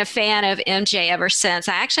I've been a fan of MJ ever since.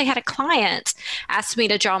 I actually had a client ask me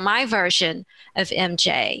to draw my version of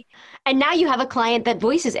MJ. And now you have a client that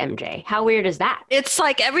voices MJ. How weird is that? It's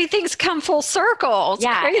like everything's come full circle. It's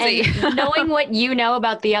crazy. And knowing what you know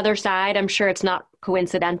about the other side, I'm sure it's not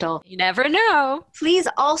coincidental. You never know. Please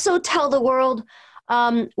also tell the world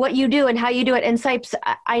what you do and how you do it. And Sipes,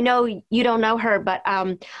 I know you don't know her, but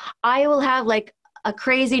I will have like a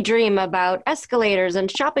crazy dream about escalators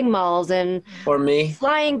and shopping malls and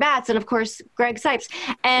flying bats, and of course Greg Sipes.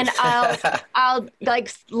 And I'll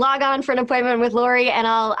like log on for an appointment with Lori, and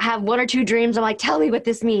I'll have one or two dreams. I'm like, tell me what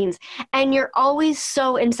this means. And you're always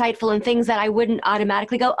so insightful in things that I wouldn't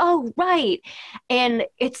automatically go, oh, right. And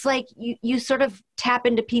it's like you sort of tap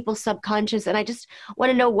into people's subconscious, and I just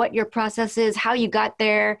want to know what your process is, how you got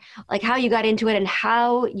there, like how you got into it and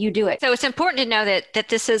how you do it. So it's important to know that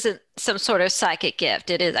this isn't some sort of psychic gift.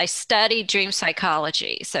 It is, I study dream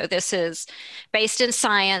psychology. So this is based in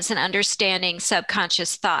science and understanding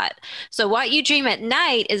subconscious thought. So what you dream at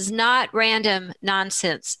night is not random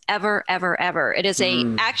nonsense ever, ever, ever. It is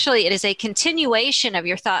actually, it is a continuation of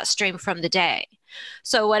your thought stream from the day.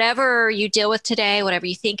 So whatever you deal with today, whatever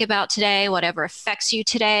you think about today, whatever affects you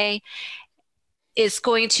today is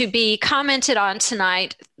going to be commented on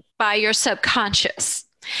tonight by your subconscious.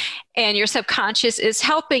 And your subconscious is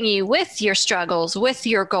helping you with your struggles, with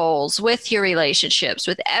your goals, with your relationships,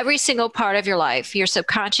 with every single part of your life. Your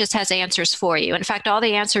subconscious has answers for you. In fact, all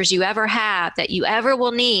the answers you ever have that you ever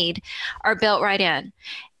will need are built right in.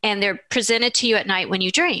 And they're presented to you at night when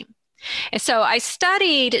you dream. And so I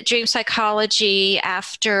studied dream psychology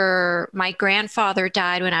after my grandfather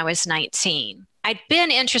died when I was 19. I'd been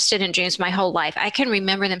interested in dreams my whole life. I can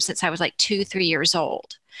remember them since I was like 2-3 years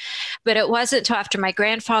old. But it wasn't until after my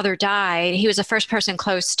grandfather died, he was the first person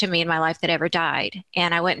close to me in my life that ever died.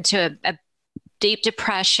 And I went into a deep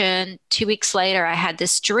depression. 2 weeks later, I had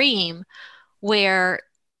this dream where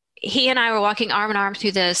he and I were walking arm in arm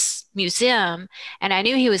through this museum, and I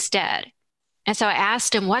knew he was dead. And so I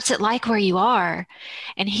asked him, what's it like where you are?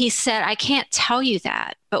 And he said, I can't tell you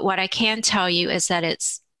that, but what I can tell you is that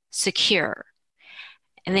it's secure.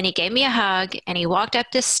 And then he gave me a hug, and he walked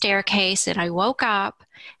up this staircase, and I woke up,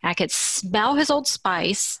 and I could smell his Old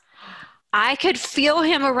Spice. I could feel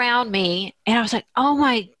him around me, and I was like, oh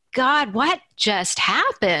my God, what just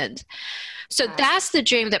happened? So that's the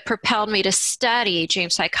dream that propelled me to study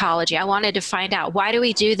dream psychology. I wanted to find out, why do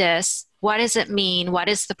we do this? What does it mean? What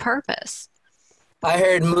is the purpose? I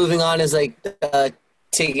heard moving on is like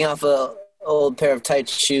taking off an old pair of tight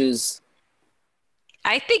shoes.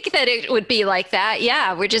 I think that it would be like that.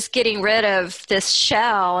 Yeah, we're just getting rid of this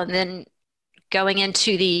shell and then going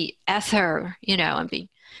into the ether, you know, and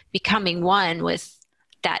becoming one with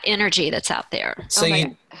that energy that's out there. So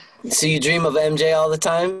you dream of MJ all the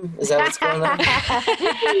time? Is that what's going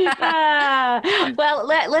on? Well,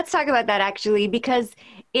 let's talk about that actually, because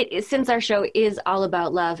since our show is all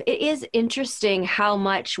about love, it is interesting how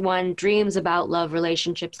much one dreams about love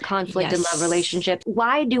relationships, conflict in love relationships.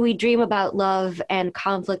 Why do we dream about love and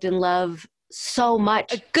conflict in love so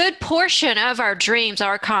much? A good portion of our dreams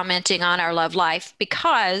are commenting on our love life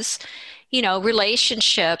because, you know,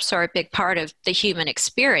 relationships are a big part of the human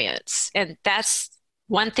experience. And that's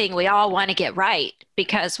one thing we all want to get right,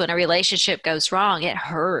 because when a relationship goes wrong, it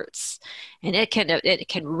hurts, and it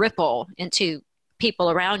can ripple into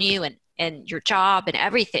people around you and your job and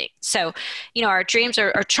everything. So, you know, our dreams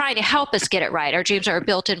are trying to help us get it right. Our dreams are a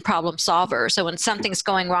built-in problem solver. So when something's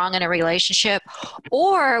going wrong in a relationship,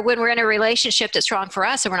 or when we're in a relationship that's wrong for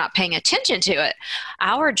us and we're not paying attention to it,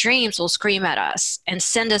 our dreams will scream at us and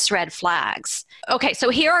send us red flags. Okay,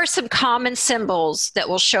 so here are some common symbols that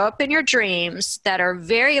will show up in your dreams that are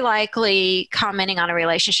very likely commenting on a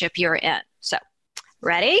relationship you're in. So,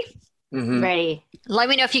 ready? Mm-hmm. Ready. Let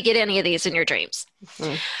me know if you get any of these in your dreams.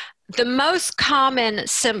 Mm-hmm. The most common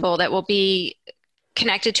symbol that will be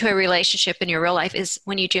connected to a relationship in your real life is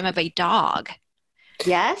when you dream of a dog.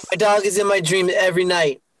 Yes? My dog is in my dreams every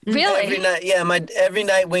night. Really? Every night, yeah. Every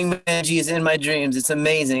night, Wingman G is in my dreams. It's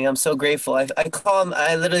amazing. I'm so grateful. I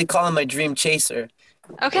literally call him my dream chaser.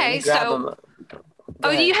 Okay, so.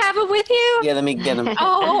 Oh, do you have him with you? Yeah, let me get him.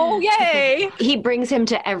 Oh, yay. He brings him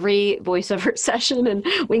to every voiceover session, and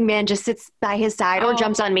Wingman just sits by his side or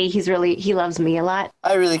jumps on me. He loves me a lot.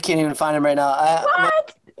 I really can't even find him right now.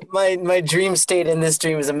 What? My dream state in this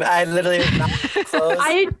dream is I literally have not closed.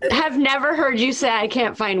 I have never heard you say I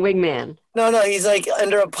can't find Wingman. No, he's like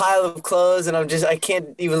under a pile of clothes, and I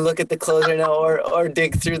can't even look at the clothes right now, or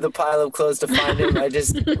dig through the pile of clothes to find him.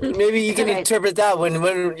 Maybe you can interpret that when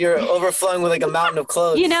you're overflowing with like a mountain of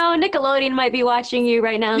clothes. You know, Nickelodeon might be watching you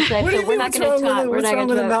right now, so we're not going to talk. What's wrong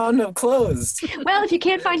with a mountain of clothes? Well, if you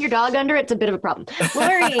can't find your dog under it, it's a bit of a problem.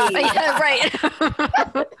 Lori. Yeah,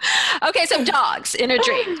 right. Okay, so dogs in a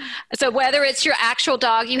dream. So whether it's your actual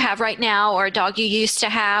dog you have right now, or a dog you used to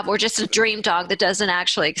have, or just a dream dog that doesn't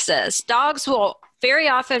actually exist, dogs will very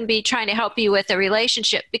often be trying to help you with a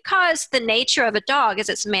relationship, because the nature of a dog is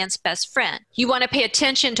it's man's best friend. You want to pay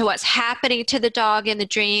attention to what's happening to the dog in the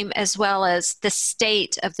dream, as well as the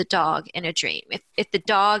state of the dog in a dream. If the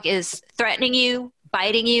dog is threatening you,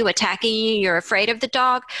 biting you, attacking you, you're afraid of the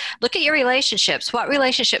dog, look at your relationships. What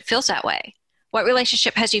relationship feels that way? What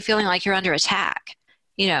relationship has you feeling like you're under attack?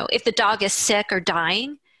 You know, if the dog is sick or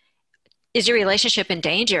dying, is your relationship in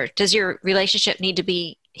danger? Does your relationship need to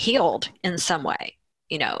be healed in some way?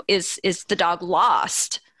 You know, is the dog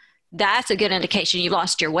lost? That's a good indication you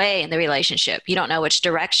lost your way in the relationship. You don't know which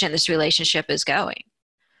direction this relationship is going.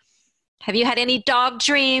 Have you had any dog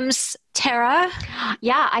dreams, Tara?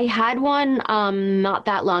 Yeah, I had one not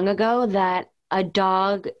that long ago that a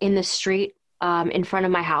dog in the street in front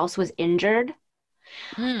of my house was injured.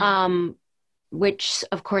 Which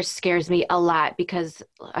of course scares me a lot, because,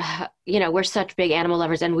 we're such big animal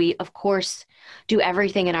lovers, and we of course do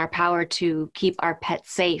everything in our power to keep our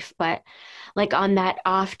pets safe. But like on that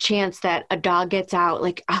off chance that a dog gets out,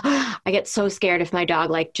 like I get so scared if my dog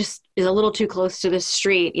like just is a little too close to the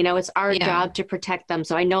street. It's our job to protect them.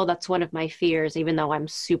 So I know that's one of my fears, even though I'm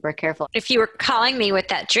super careful. If you were calling me with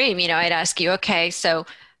that dream, I'd ask you, okay, so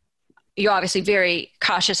you're obviously very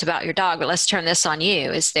cautious about your dog, but let's turn this on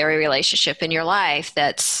you. Is there a relationship in your life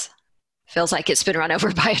that feels like it's been run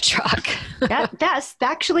over by a truck? That's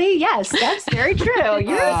actually, yes, that's very true.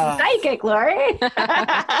 You're psychic, Lori.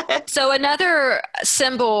 So another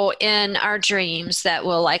symbol in our dreams that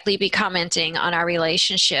will likely be commenting on our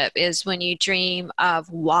relationship is when you dream of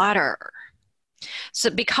water. So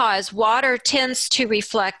because water tends to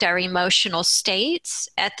reflect our emotional states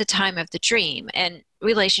at the time of the dream, and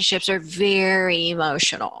relationships are very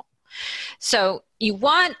emotional. So you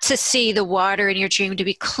want to see the water in your dream to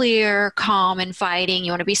be clear, calm, inviting.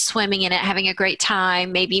 You want to be swimming in it, having a great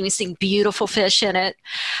time, maybe even seeing beautiful fish in it.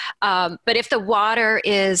 But if the water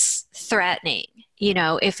is threatening,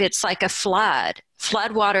 if it's like a flood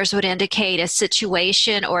waters would indicate a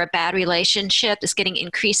situation or a bad relationship is getting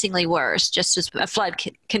increasingly worse, just as a flood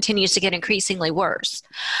continues to get increasingly worse.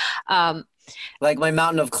 Like my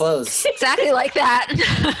mountain of clothes. Exactly like that.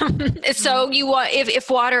 So you want, if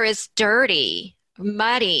water is dirty,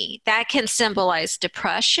 muddy, that can symbolize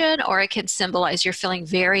depression, or it can symbolize you're feeling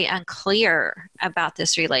very unclear about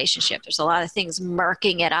this relationship. There's a lot of things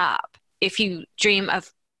murking it up. If you dream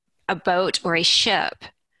of a boat or a ship,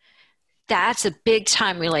 that's a big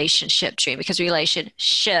time relationship dream, because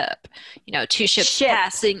relationship, two ships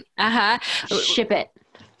passing. Ship it.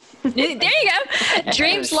 There you go.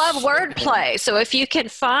 Dreams love wordplay. So if you can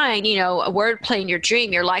find, a wordplay in your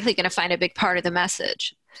dream, you're likely going to find a big part of the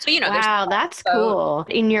message. So, wow, that's cool.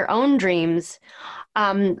 In your own dreams,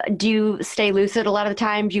 do you stay lucid a lot of the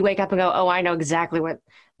time? Do you wake up and go, oh, I know exactly what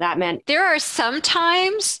that meant? There are some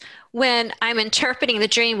times when I'm interpreting the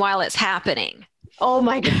dream while it's happening. Oh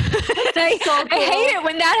my God. I hate it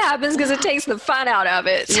when that happens, because it takes the fun out of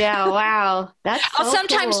it. Yeah, wow. I'll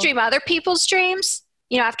sometimes dream other people's dreams.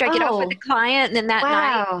 After I get off with a client, and then that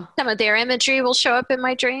night, some of their imagery will show up in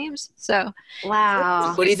my dreams. So,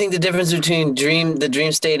 wow. What do you think the difference between the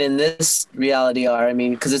dream state and this reality are? I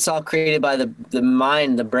mean, because it's all created by the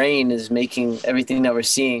mind, the brain is making everything that we're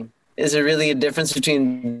seeing. Is there really a difference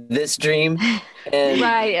between this dream and...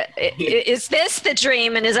 Right. Is this the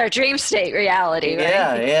dream, and is our dream state reality,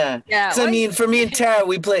 right? Yeah. So, I mean, for me and Tara,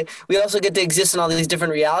 we also get to exist in all these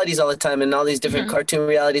different realities all the time, and all these different cartoon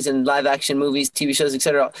realities and live action movies, TV shows,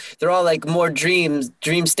 etc. They're all like more dream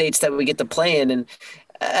states that we get to play in. And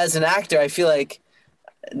as an actor, I feel like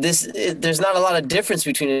there's not a lot of difference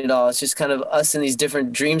between it all. It's just kind of us in these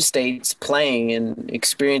different dream states playing and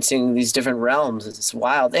experiencing these different realms. It's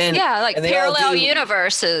wild. And parallel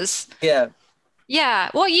universes. Yeah.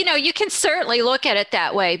 Well, you can certainly look at it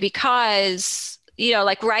that way, because,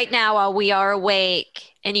 like right now, while we are awake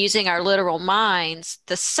and using our literal minds,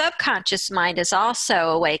 the subconscious mind is also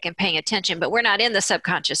awake and paying attention, but we're not in the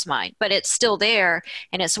subconscious mind, but it's still there,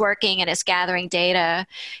 and it's working, and it's gathering data,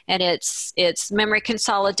 and it's memory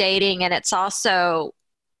consolidating, and it's also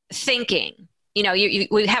thinking.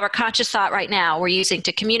 We have a conscious thought right now we're using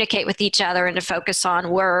to communicate with each other and to focus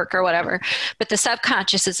on work or whatever, but the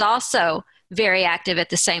subconscious is also very active at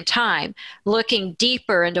the same time, looking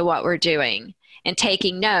deeper into what we're doing and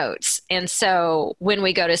taking notes. And so when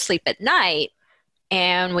we go to sleep at night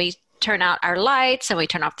and we turn out our lights and we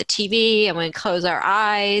turn off the TV and we close our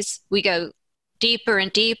eyes, we go deeper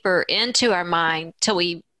and deeper into our mind till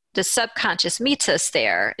the subconscious meets us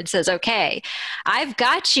there and says, okay, I've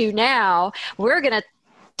got you now. We're going to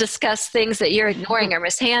discuss things that you're ignoring or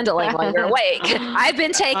mishandling while you're awake. I've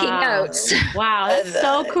been taking notes. Wow, that's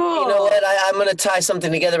so cool. You know what? I'm going to tie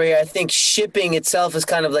something together here. I think shipping itself is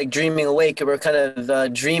kind of like dreaming awake. We're kind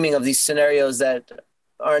of dreaming of these scenarios that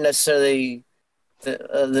aren't necessarily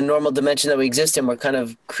the normal dimension that we exist in. We're kind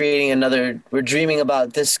of creating we're dreaming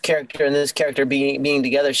about this character and this character being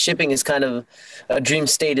together. Shipping is kind of a dream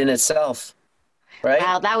state in itself, right?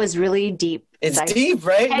 Wow, that was really deep. It's deep,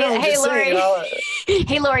 right? Hey, Lori.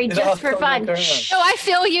 Hey, Lori, just for fun. No, I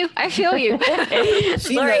feel you.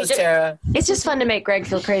 She Lori, knows, Tara. It's just fun to make Greg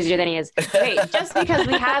feel crazier than he is. Wait, just because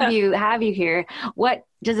we have you here, what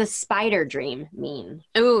does a spider dream mean?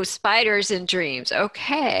 Ooh, spiders in dreams.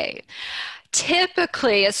 Okay.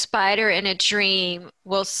 Typically, a spider in a dream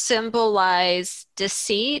will symbolize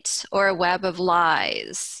deceit or a web of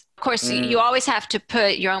lies. Of course, you always have to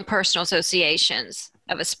put your own personal associations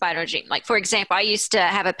of a spider dream. Like, for example, I used to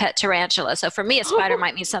have a pet tarantula. So for me, a spider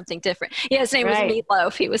might mean something different. Yeah, his name was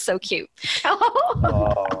Meatloaf. He was so cute.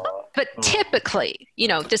 But typically, the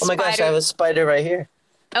spider... Oh my gosh, I have a spider right here.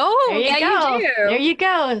 Oh, you do. There you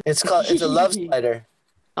go. It's a love spider.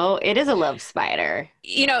 Oh, it is a love spider.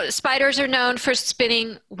 Spiders are known for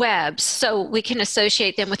spinning webs, so we can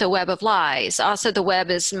associate them with a web of lies. Also, the web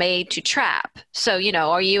is made to trap. So,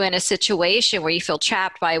 are you in a situation where you feel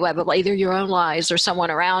trapped by a web of either your own lies or someone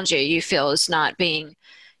around you feel is not being,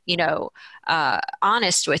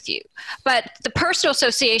 honest with you? But the personal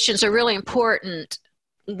associations are really important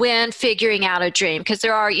when figuring out a dream, because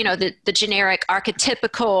there are, the generic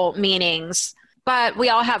archetypical meanings, but we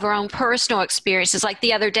all have our own personal experiences. Like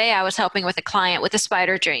the other day, I was helping with a client with a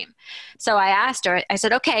spider dream. So I asked her, I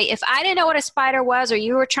said, okay, if I didn't know what a spider was, or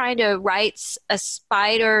you were trying to write a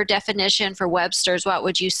spider definition for Webster's, what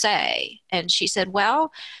would you say? And she said,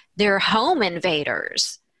 well, they're home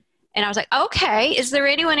invaders. And I was like, okay, is there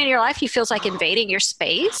anyone in your life who feels like invading your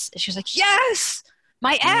space? And she was like, yes,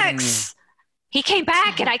 my ex. He came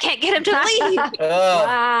back and I can't get him to leave.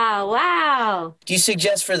 Wow. Do you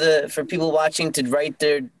suggest for people watching to write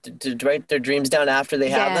their dreams down after they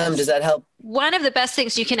have them? Does that help? One of the best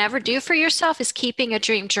things you can ever do for yourself is keeping a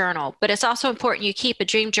dream journal, but it's also important you keep a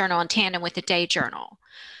dream journal in tandem with a day journal.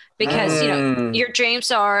 Because, your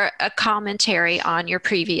dreams are a commentary on your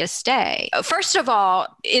previous day. First of all,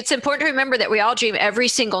 it's important to remember that we all dream every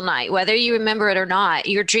single night. Whether you remember it or not,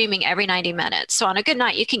 you're dreaming every 90 minutes. So on a good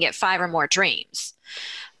night, you can get 5 or more dreams.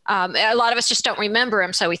 A lot of us just don't remember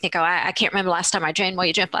them. So we think, I can't remember last time I dreamed. Well,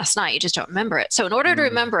 you dreamt last night. You just don't remember it. So in order to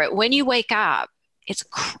remember it, when you wake up, it's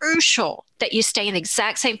crucial that you stay in the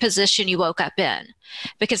exact same position you woke up in,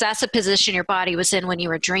 because that's the position your body was in when you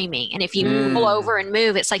were dreaming. And if you pull over and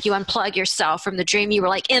move, it's like you unplug yourself from the dream you were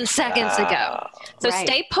like in seconds ago. So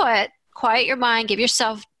stay put, quiet your mind, give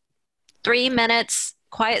yourself 3 minutes,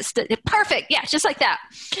 perfect. Yeah, just like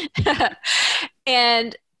that.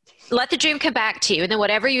 And let the dream come back to you. And then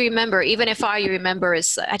whatever you remember, even if all you remember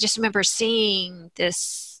is, I just remember seeing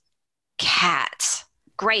this cat.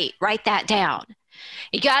 Great, write that down.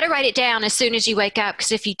 You got to write it down as soon as you wake up,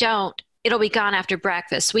 because if you don't, it'll be gone after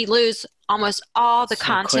breakfast. We lose almost all the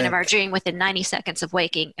content of our dream within 90 seconds of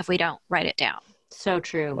waking if we don't write it down. So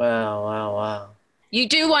true. Wow. You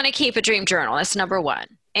do want to keep a dream journal. That's number one.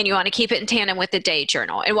 And you want to keep it in tandem with the day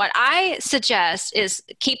journal. And what I suggest is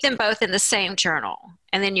keep them both in the same journal.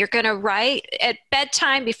 And then you're going to write at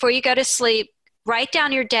bedtime before you go to sleep. Write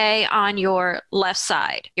down your day on your left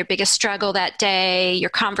side, your biggest struggle that day, your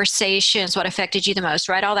conversations, what affected you the most.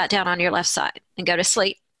 Write all that down on your left side and go to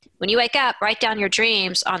sleep. When you wake up, write down your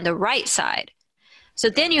dreams on the right side. So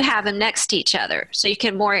then you have them next to each other, so you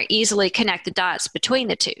can more easily connect the dots between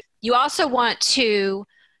the two. You also want to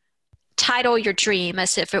title your dream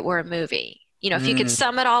as if it were a movie. If you could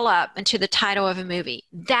sum it all up into the title of a movie,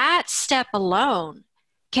 that step alone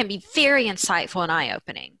can be very insightful and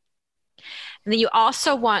eye-opening. And then you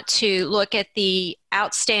also want to look at the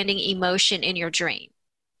outstanding emotion in your dream.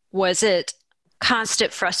 Was it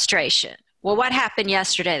constant frustration? Well, what happened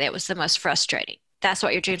yesterday that was the most frustrating? That's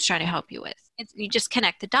what your dream's trying to help you with. You just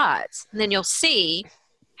connect the dots, and then you'll see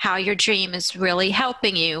how your dream is really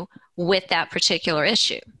helping you with that particular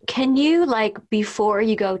issue. Can you, before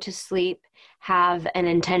you go to sleep, have an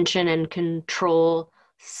intention and control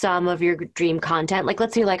some of your dream content? Like,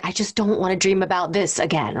 let's say, like, I just don't want to dream about this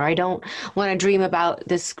again, or I don't want to dream about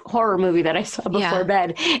this horror movie that I saw before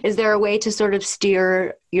bed. Is there a way to sort of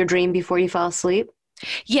steer your dream before you fall asleep?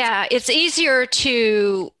 Yeah, it's easier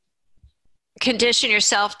to condition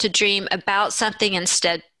yourself to dream about something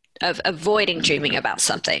instead of avoiding dreaming about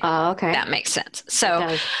something. Oh, okay. That makes sense.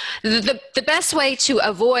 So the best way to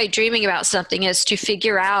avoid dreaming about something is to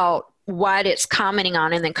figure out what it's commenting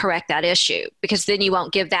on and then correct that issue, because then you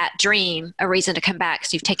won't give that dream a reason to come back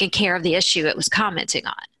because you've taken care of the issue it was commenting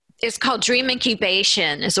on. It's called dream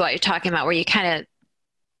incubation is what you're talking about, where you kind of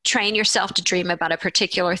train yourself to dream about a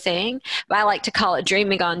particular thing. But I like to call it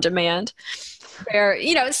dreaming on demand, where,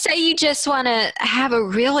 you know, say you just want to have a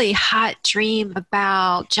really hot dream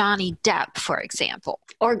about Johnny Depp, for example.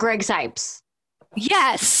 Or Greg Sipes.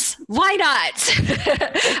 Yes. Why not?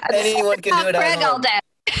 Anyone can do it Greg all day.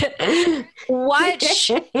 Watch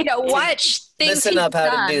things Listen up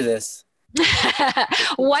how to do this.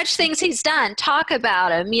 Watch things he's done. Talk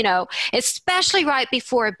about him, you know, especially right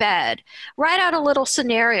before bed. Write out a little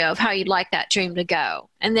scenario of how you'd like that dream to go.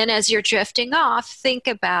 And then as you're drifting off, think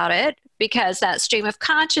about it, because that stream of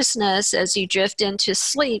consciousness as you drift into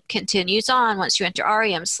sleep continues on once you enter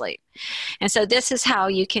REM sleep. And so this is how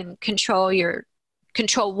you can control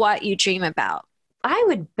what you dream about. I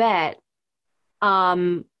would bet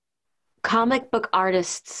comic book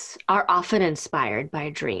artists are often inspired by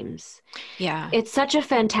dreams. Yeah. It's such a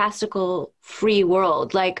fantastical, free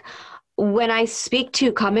world. Like, when I speak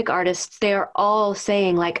to comic artists, they're all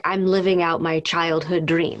saying, like, I'm living out my childhood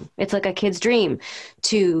dream. It's like a kid's dream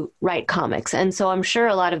to write comics. And so I'm sure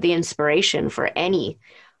a lot of the inspiration for any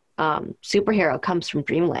superhero comes from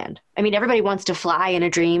dreamland. I mean, everybody wants to fly in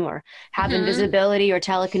a dream or have invisibility or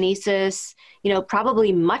telekinesis. You know,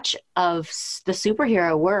 probably much of the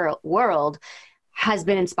superhero world has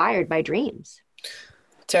been inspired by dreams.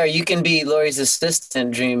 Tara, you can be Lori's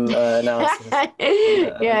assistant dream analysis. Not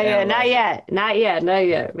yet.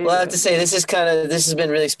 Maybe. Well, I have to say, this has been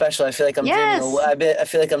really special. I feel like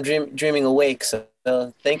I'm dreaming awake. So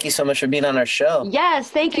thank you so much for being on our show. Yes,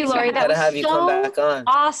 thank you, Lori. That was have you come back on.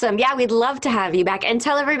 Awesome. Yeah, we'd love to have you back. And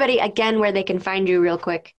tell everybody again where they can find you real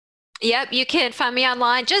quick. Yep, you can find me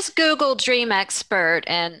online. Just Google Dream Expert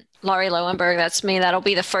and Lori Lowenberg. That's me. That'll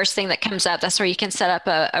be the first thing that comes up. That's where you can set up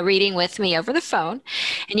a reading with me over the phone.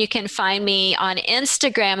 And you can find me on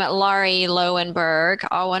Instagram at Lori Lowenberg,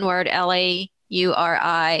 all one word, LAURILOE.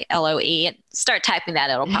 Start typing that,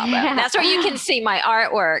 it'll pop up. That's where you can see my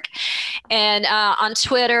artwork. And on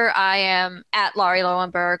Twitter, I am at Lori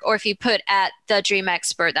Lowenberg. Or if you put at The Dream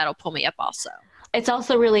Expert, that'll pull me up also. It's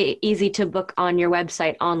also really easy to book on your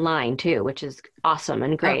website online too, which is awesome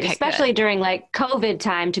and great, especially during like COVID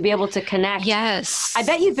time to be able to connect. Yes. I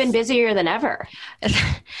bet you've been busier than ever.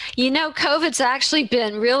 You know, COVID's actually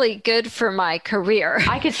been really good for my career.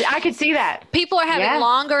 I could see that. People are having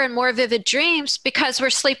longer and more vivid dreams because we're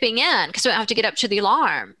sleeping in, because we don't have to get up to the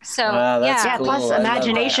alarm. So cool. Plus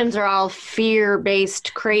imaginations are all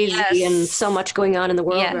fear-based, crazy, and so much going on in the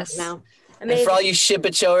world right now. Amazing. And for all you ship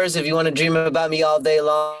it showers, if you want to dream about me all day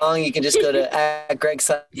long, you can just go to @Greg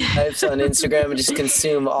Sipes on Instagram and just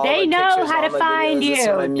consume all They my know pictures, how to find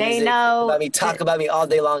videos, you. They know about me, talk about me all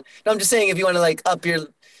day long. No, I'm just saying, if you want to if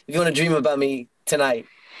you want to dream about me tonight.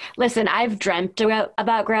 Listen, I've dreamt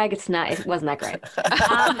about Greg. It wasn't that great.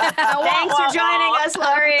 Thanks for joining us,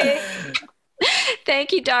 Lori.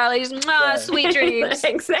 Thank you, darlings. Sweet dreams.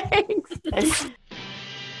 Thanks.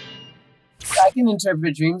 I can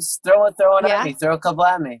interpret dreams. Throw one at me. Throw a couple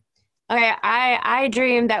at me. Okay, I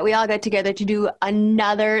dreamed that we all got together to do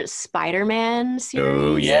another Spider-Man series.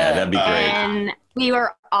 Oh, yeah, that'd be great. And we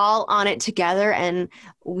were all on it together, and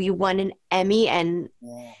we won an Emmy, and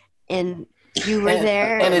you were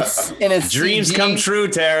there. And it's dreams CG, come true,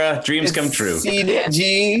 Tara. Dreams come true.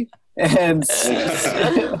 CG and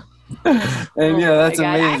and that's amazing.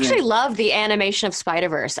 I actually love the animation of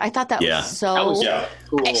Spider-Verse. I thought that was so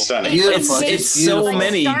cool. Stunning. It's so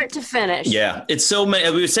many start to finish. Yeah, it's so many.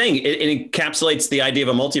 We were saying it encapsulates the idea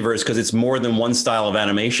of a multiverse because it's more than one style of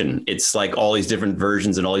animation. It's like all these different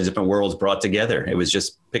versions and all these different worlds brought together. It was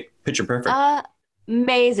just picture perfect.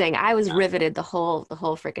 Amazing. I was riveted the whole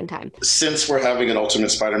freaking time. Since we're having an Ultimate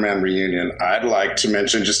Spider-Man reunion, I'd like to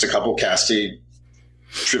mention just a couple casting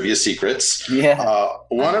trivia secrets.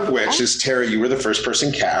 One of which is, Tara, you were the first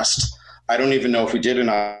person cast. I don't even know if we did an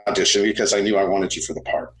audition because I knew I wanted you for the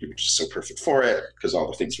part. You were just so perfect for it because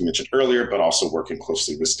all the things we mentioned earlier, but also working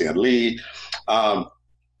closely with Stan Lee. And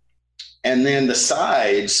then the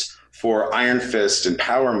sides for Iron Fist and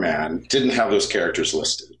Power Man didn't have those characters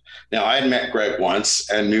listed. Now, I had met Greg once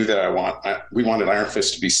and knew that we wanted Iron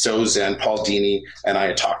Fist to be so zen. Paul Dini and I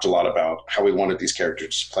had talked a lot about how we wanted these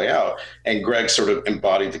characters to play out. And Greg sort of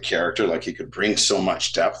embodied the character, like he could bring so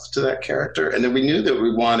much depth to that character. And then we knew that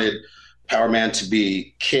we wanted Power Man to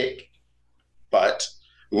be kick butt.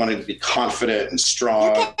 We wanted to be confident and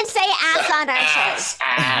strong. You can say ass on our show.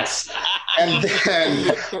 Ass. And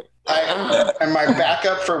then and my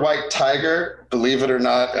backup for White Tiger, believe it or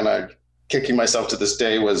not, and I'm kicking myself to this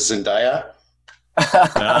day, was Zendaya.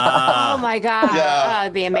 Oh my God. Yeah.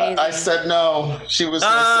 That'd be amazing. I said no. She was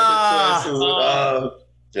my second choice.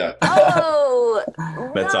 Yeah. Oh.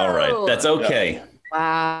 That's all right. That's okay. Yeah.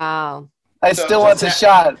 Wow. I still want the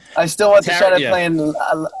shot. I still want the shot of playing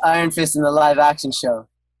Iron Fist in the live action show.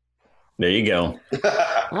 There you go.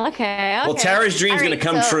 Okay. Well, Tara's dream's going to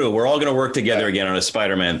come true. We're all going to work together again on a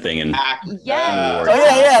Spider-Man thing. And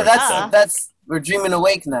that's we're dreaming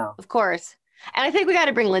awake now. Of course. And I think we got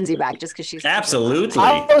to bring Lindsay back just because she's absolutely.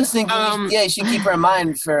 I was thinking, you should keep her in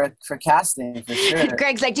mind for casting for sure.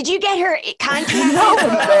 Greg's like, did you get her contact? No.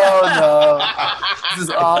 This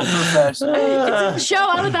is all professional. It's a show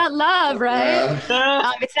all about love, right?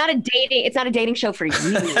 It's not a dating show for you.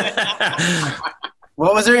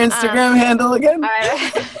 What was her Instagram handle again?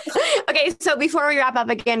 Okay, so before we wrap up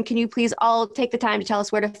again, can you please all take the time to tell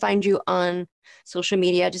us where to find you on social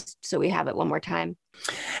media, just so we have it one more time?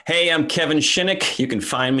 Hey, I'm Kevin Shinick. You can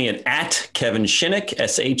find me at Kevin Shinick,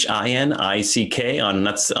 SHINICK,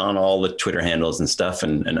 that's on all the Twitter handles and stuff,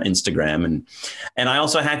 and Instagram, and I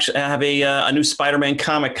also actually have a new Spider-Man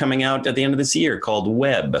comic coming out at the end of this year called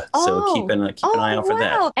Web. So keep an eye out for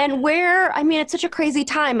that. And where? I mean, it's such a crazy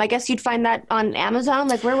time. I guess you'd find that on Amazon.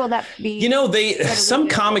 Like, where will that be? You know, some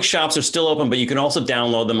comic shops are still open, but you can also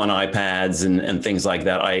download them on iPads and things like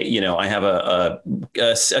that. I have a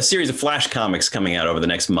series of Flash comics coming out over the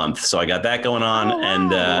next month, so I got that going on,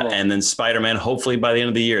 and then Spider-Man hopefully by the end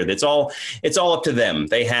of the year. It's all up to them.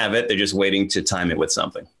 They have it. They're just waiting to time it with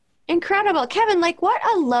something. Incredible. Kevin, like, what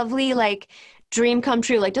a lovely dream come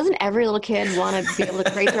true. Like, doesn't every little kid want to be able to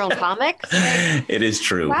create their own comics? Like, it is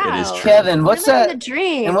true. Wow. It is true. Kevin, what's that?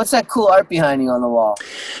 Dream. And what's that cool art behind you on the wall?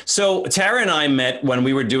 So Tara and I met when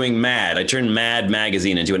we were doing Mad. I turned Mad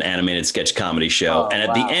magazine into an animated sketch comedy show. And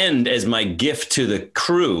at the end, as my gift to the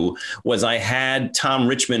crew, was I had Tom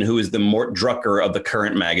Richmond, who is the Mort Drucker of the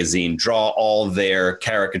current magazine, draw all their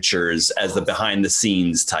caricatures as the behind the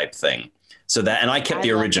scenes type thing. So that, and I kept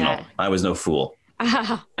the original. That. I was no fool.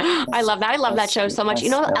 I love that. I love that show so much.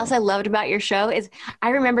 You know what else I loved about your show is I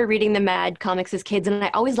remember reading the Mad comics as kids, and I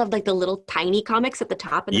always loved the little tiny comics at the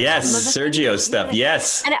top. And Sergio stuff.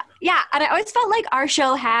 Yes. And I always felt like our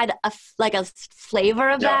show had a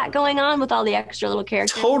flavor of that going on with all the extra little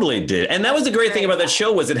characters. Totally did. And that was the great thing about that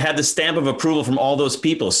show was it had the stamp of approval from all those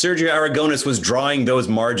people. Sergio Aragonis was drawing those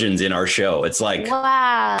margins in our show. It's like,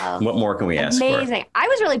 wow. What more can we ask for? Amazing. I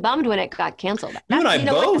was really bummed when it got canceled. You and I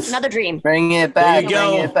both. That's another dream. Bring it back. There you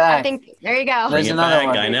go. Bring it back. I think, there you go. Bring it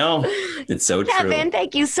back. I know. It's so true. Kevin,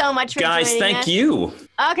 thank you so much for joining us. Guys, thank you.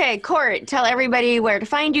 Okay, Cort, tell everybody where to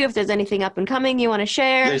find you if there's anything up and coming you want to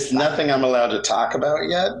share. There's nothing I'm allowed to talk about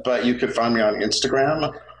yet, but you can find me on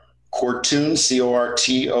Instagram, Cortoon,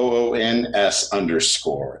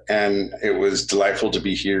 CORTOONS_. And it was delightful to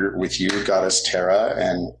be here with you, Goddess Tara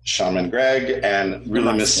and Shaman Greg, and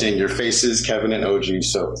really miss seeing your faces, Kevin and Ogie.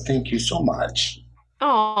 So thank you so much.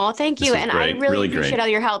 Oh, thank you. And I really appreciate all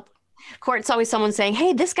your help. Cort's always someone saying,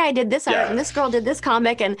 hey, this guy did this art and this girl did this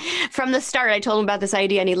comic. And from the start, I told him about this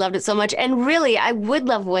idea and he loved it so much. And really, I would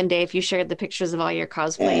love one day if you shared the pictures of all your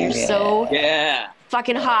cosplay. You're so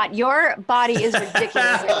fucking hot. Your body is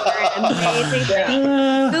ridiculous. You're an amazing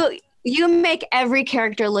thing. You make every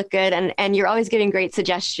character look good, and you're always getting great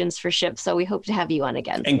suggestions for ships, so we hope to have you on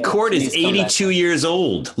again. And Cort is 82 years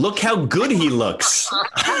old. Look how good he looks.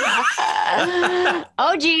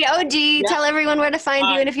 Ogie, tell everyone where to find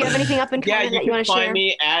you, and if you have anything up and coming that you want to share. You can find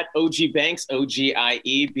me at Ogie Banks,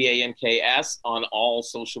 OGIEBANKS, on all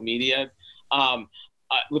social media.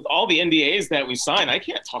 With all the NDAs that we sign, I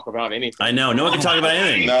can't talk about anything. I know. No one can talk about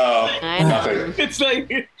anything. No, nothing. It's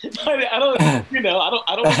like, I don't want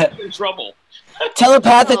to get in trouble.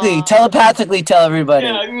 Telepathically tell everybody.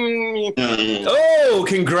 Oh,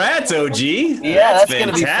 congrats, Ogie. Yeah, that's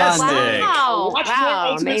fantastic. Gonna be fun. Wow. Watch more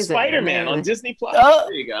Ultimate Spider-Man on Disney Plus.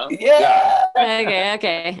 There you go. Yeah.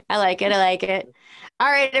 Okay. I like it. All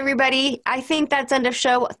right, everybody. I think that's end of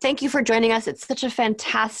show. Thank you for joining us. It's such a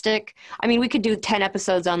fantastic, we could do 10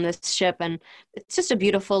 episodes on this ship, and it's just a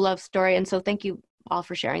beautiful love story. And so thank you all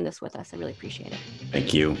for sharing this with us. I really appreciate it.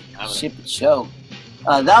 Thank you. Ship show.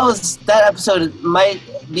 That episode might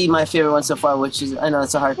be my favorite one so far, which is, I know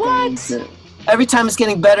it's a hard thing to every time it's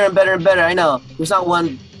getting better and better and better. I know there's not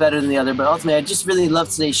one better than the other, but ultimately I just really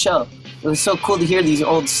loved today's show. It was so cool to hear these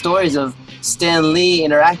old stories of Stan Lee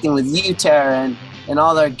interacting with you, Tara, and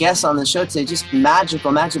all our guests on the show today. Just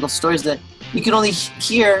magical stories that you can only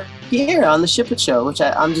hear here on the Ship It Show, which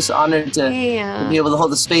I'm just honored to be able to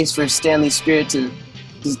hold the space for Stan Lee's spirit to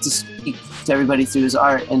speak to everybody through his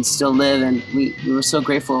art and still live. And we were so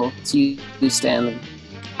grateful to you, Stan Lee.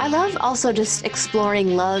 I love also just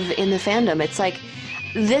exploring love in the fandom. It's like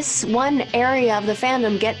this one area of the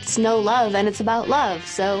fandom gets no love, and it's about love.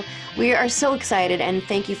 So we are so excited, and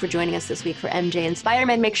thank you for joining us this week for MJ and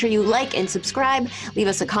Spider-Man. Make sure you like and subscribe, leave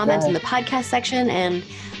us a comment in the podcast section, and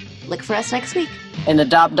look for us next week. And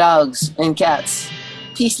adopt dogs and cats.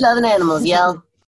 Peace, love, and animals, y'all.